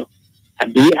bẹ́ẹ̀ lọ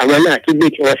àbí àwọn náà ti gbé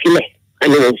tiwọn sílẹ̀ á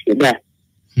ní wọn ṣe dáa.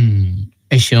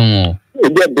 ẹ ṣeun o. ó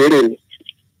jẹ́ ìbéèrè mi.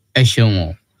 ẹ ṣeun o.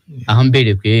 à ń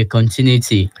béèrè pé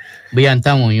continuity bóyá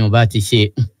táwọn èèyàn bá ti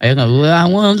ṣe ẹ̀kan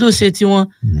àwọn ló ṣe tí wọ́n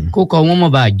kó kọ wọ́n mọ̀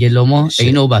bá jẹ lọ mọ́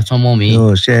ẹ̀yin náà ó bá tán mọ́ mi.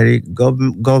 no ṣe rí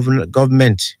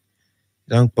government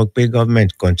ló ń pọ pé government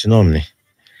continuum ni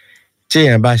tí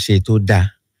èèyàn bá ṣe tó dáa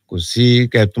kò sí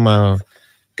kẹ́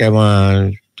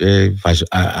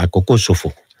àkókò ṣòfò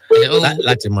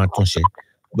láti máa tún ṣe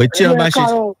bó tí wọ́n bá ṣe.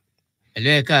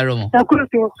 ẹ̀lọ́ ẹ̀ káàárọ̀ mọ́. ẹ kúrò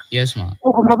tó. yes ma.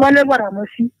 ọkọ̀ bàbá lẹ́gbàrà mọ́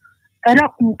sí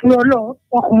ẹlẹ́kùn tó ọlọ́ọ̀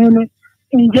ọkùnrin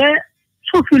ni ǹjẹ́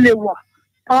sófin lè wà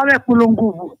táwọn bẹ́ẹ̀ polongo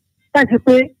òbò láti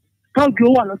pé tọ́jú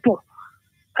ó wà lọ́tọ̀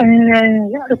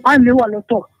ìpáàlì wà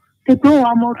lọ́tọ̀ pé wọn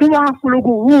àmọ́ tó bá ń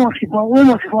polongo òbò wọn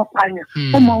mọ̀ sí fún pààyàn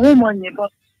wọn mọ̀ yìnbọn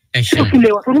sófin lè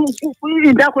wà tó ní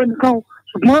ìdákọ̀ ẹnìkan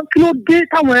ṣùgbọ́n kí ló dé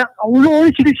táwọn àwọn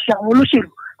oríṣiríṣi àwọn olóṣèlú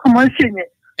tó máa ń ṣe yẹn.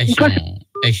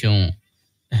 ẹ ṣeun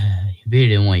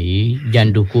ìbéèrè wọn yìí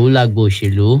jàǹdùkú lágbo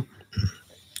òṣèlú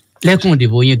lẹ́kùn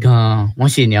ìdìbò yín gan-an wọ́n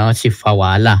sì ní àwọn ti fa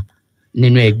wàhálà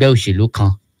nínú ẹgbẹ́ òṣèlú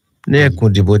kan. ní ẹkùn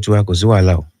ìdìbò tiwa kò sí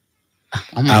wàhálà o.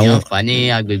 wọ́n mọ̀ yàn fà ní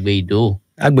agbègbè ìdó.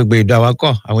 agbègbè ìdó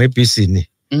awakọ̀ àwọn APC ni.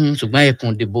 ṣùgbọ́n ẹkùn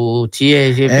ìdìbò tí ẹ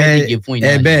ṣe fẹ́ díje fún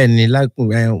ìdájọ́. bẹ́ẹ̀ ni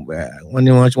wọ́n ní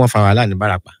wọ́n fa wàhálà ní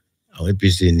Báràpá àwọn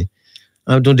APC ni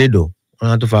wọ́n tún dédò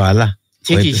wọ́n tún fa wàhálà.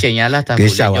 tí kì í ṣẹ̀yìn alátakò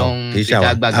lẹ́jọ́ ń fi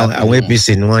dágbàgbà fún àwọn APC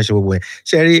ni wọ́n ṣe gbogbo ẹ̀.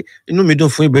 ṣe rí inú mi dùn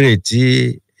fún ìbéèrè tí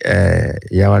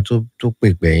ìyá wa tó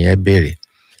pèpè yẹn béèrè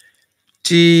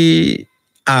tí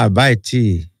àbá tí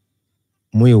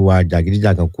mú ìwà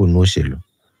jàgídíjàgan kù ní òṣèlú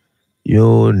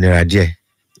yóò nira díẹ̀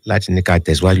láti ní ká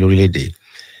tẹ̀síwájú lórílẹ̀‐èdè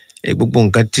gbogbo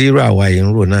nǹkan tí irú àwa yìí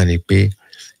ń rò náà ni pé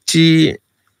tí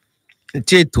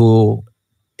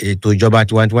ètò ìjọba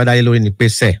tiwantiwa dáyé lórí ni pé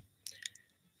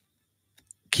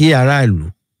kí aráàlú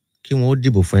kí wọn ó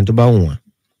dìbò fún ẹni tó bá wù wọ́n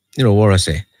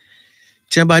nírọ̀wọ́rọ̀sẹ̀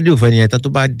tí wọ́n bá dìbò fún ẹni yẹn tán tó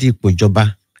bá di ipò ìjọba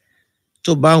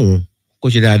tó bá wùn kó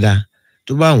ṣe dáadáa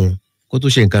tó bá wùn kó tó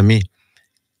ṣe nǹkan míì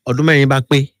ọdún mẹ́rin bá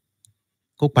pé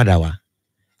kó padà wá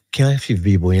kí wọ́n fi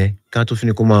ìbò yẹn kí wọ́n tó fi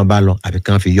ní kó máa bá lọ àbí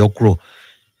kí wọ́n fi yọ kúrò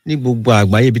ní gbogbo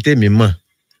àgbáyé ibi tẹ́mi mọ̀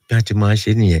bí wọ́n ti máa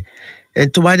ṣe nìyẹn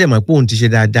ẹni tó bá dẹ̀ mọ̀ pé òun ti ṣe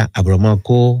dáadáa àbúrò máa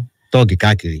kó tọ́ọ̀gì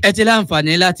káàkiri. ẹ ti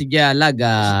láǹfààní láti jẹ́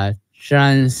alága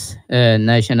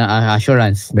national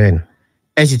assurance. bẹ́ẹ̀ni.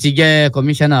 ẹ sì ti jẹ́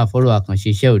kọmíṣánná fọ́rọ̀ àkànṣe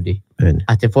iṣẹ́ òde. bẹ́ẹ̀ni.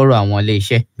 àti fọ́rọ̀ àwọn ilé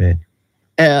iṣẹ́. bẹ́ẹ̀ni.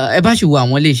 ẹ bá sì wo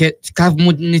àwọn ilé iṣẹ́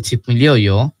káfíńmù ní tìpínlẹ̀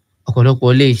Ọ̀yọ́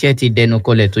ọ̀pọ̀lọpọ̀ ilé iṣẹ́ ti dẹnu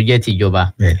kọlẹ̀ tó jẹ́ tìjọba.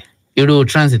 bẹ́ẹ̀ni. irú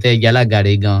transit ẹja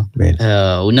alágàre gan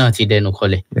òun náà ti dẹnu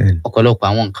kọlẹ̀ ọ̀pọ̀lọpọ̀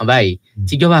àwọn nǹkan báyìí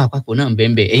tíjọba àpapọ̀ náà ń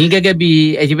bẹ́ẹ̀ ẹ̀yin gẹ́gẹ́ bí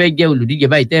ẹ ṣe fẹ́ jẹ́ olùdíje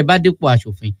báyìí tẹ́ ẹ bá dépò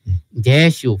aṣòfin ǹjẹ́ ẹ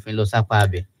ṣe òfin lọ sápá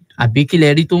abẹ àbí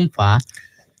kílẹ̀ rí tó ń fà á.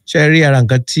 ṣe rí ara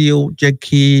nǹkan tí ó jẹ́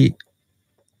kí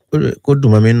kó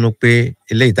dùn mọ́ mi nínú pé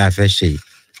eléyìí tá a fẹ́ ṣe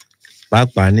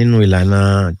pàápàá nínú ìlànà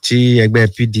tí ẹgbẹ́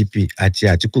PDP àti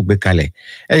Àtíkù gbé kalẹ̀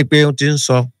ẹ rí i pé ó ti ń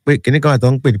sọ pé kíní kan tó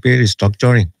ń pè pé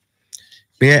restructuring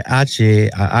pé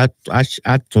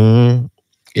a tún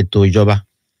ètò ìjọba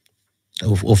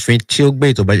òfin tí ó gbé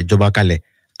ètò ìjọba kalẹ̀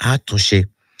a tún ṣe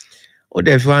ó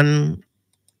dẹ̀ fi wá ń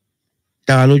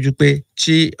dá wa lójú pé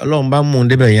tí Ọlọ́run bá mú un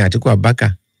débẹ̀ yẹn Àtíkù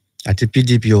Abubakar àti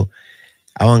PDP o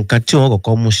àwọn nǹkan tí wọ́n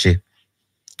kọ́kọ́ mú ṣe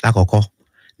lákọ̀ọ́kọ́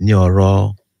ní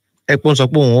ọ̀rọ̀ ẹ̀pọ́n sọ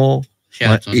pé òun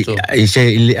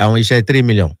àwọn iṣẹ́ 3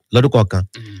 million lọ́dún kọ̀ọ̀kan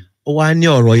ó wá ní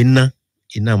ọ̀rọ̀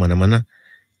iná mọ̀nàmọ́ná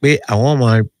pé àwọn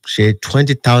máa ṣe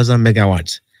 20,000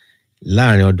 megawatts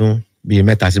láàrin ọdún bíi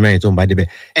 3 sí 4 tó ń bá débẹ̀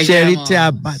ṣe rí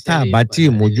tá a bá tí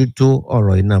mójútó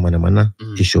ọ̀rọ̀ iná mọ̀nàmọ́ná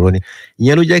ìṣòro ni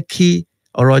ìyẹn ló jẹ́ kí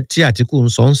ọ̀rọ̀ tí Àtíkù ń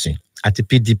sọ ń sìn àti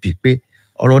PDP pé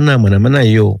ọ̀rọ̀ náà mọ̀nàmọ́ná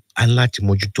yìí ó á láti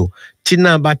mójútó tí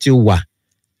náà bá ti wà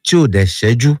tí ò dẹ̀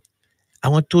ṣẹ́jú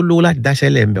àwọn tó lówó láti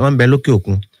dáṣẹ́lẹ̀ wọ́n ń bẹ lókè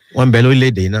òkun wọ́n ń bẹ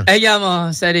lórílẹ̀‐èdè náà. ẹ yá mọ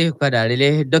sáré padà relé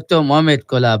Dr. Mohammed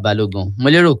Kola Balogun mo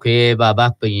lérò pé bàbá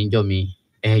pè yín jọ mi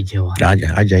ẹ jẹ wá.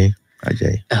 ajẹyìn.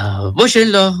 bó ṣe ń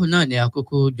lọ náà ni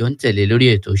àkókò jọ ń tẹ̀lé lórí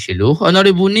ètò òṣèlú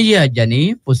Honourable Níyì Àjàní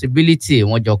possibility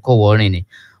wọn jọ kọ́ wọ́ọ́rìn ni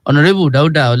Honourable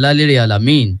Dáúdà Ọlálérè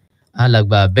Alamin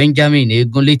alàgbà Benjamin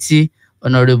Egunlétí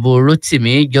Honourable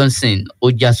Rotimi Johnson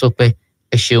Ojasọpẹ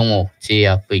ẹ ṣeun o tí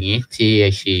a pè yín tí ẹ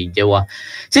ṣe ìjẹ wa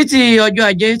títí ọjọ́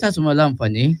ajé tàtúmọ̀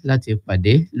láǹfààní láti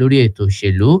pàdé lórí ètò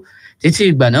òṣèlú títí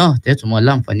ìgbà náà tẹ́tùmọ̀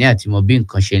láǹfààní àti mọ bí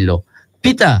nǹkan ṣe ń lọ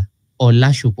Peter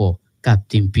Ọlásùpọ̀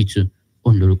Captain P2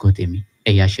 òun lórúkọ tèmi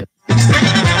ẹ̀yà ṣe.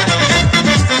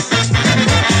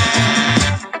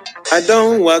 Àdán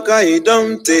wàká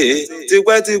ìdánwò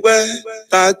tipẹ́tipẹ́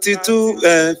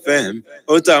 32 FM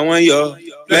ó tàwọn yọ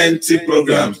plenty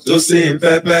programs tó sì ń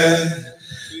pẹ́pẹ́.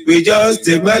 We just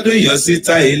dey gbádùn yọ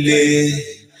síta ilé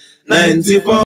 94.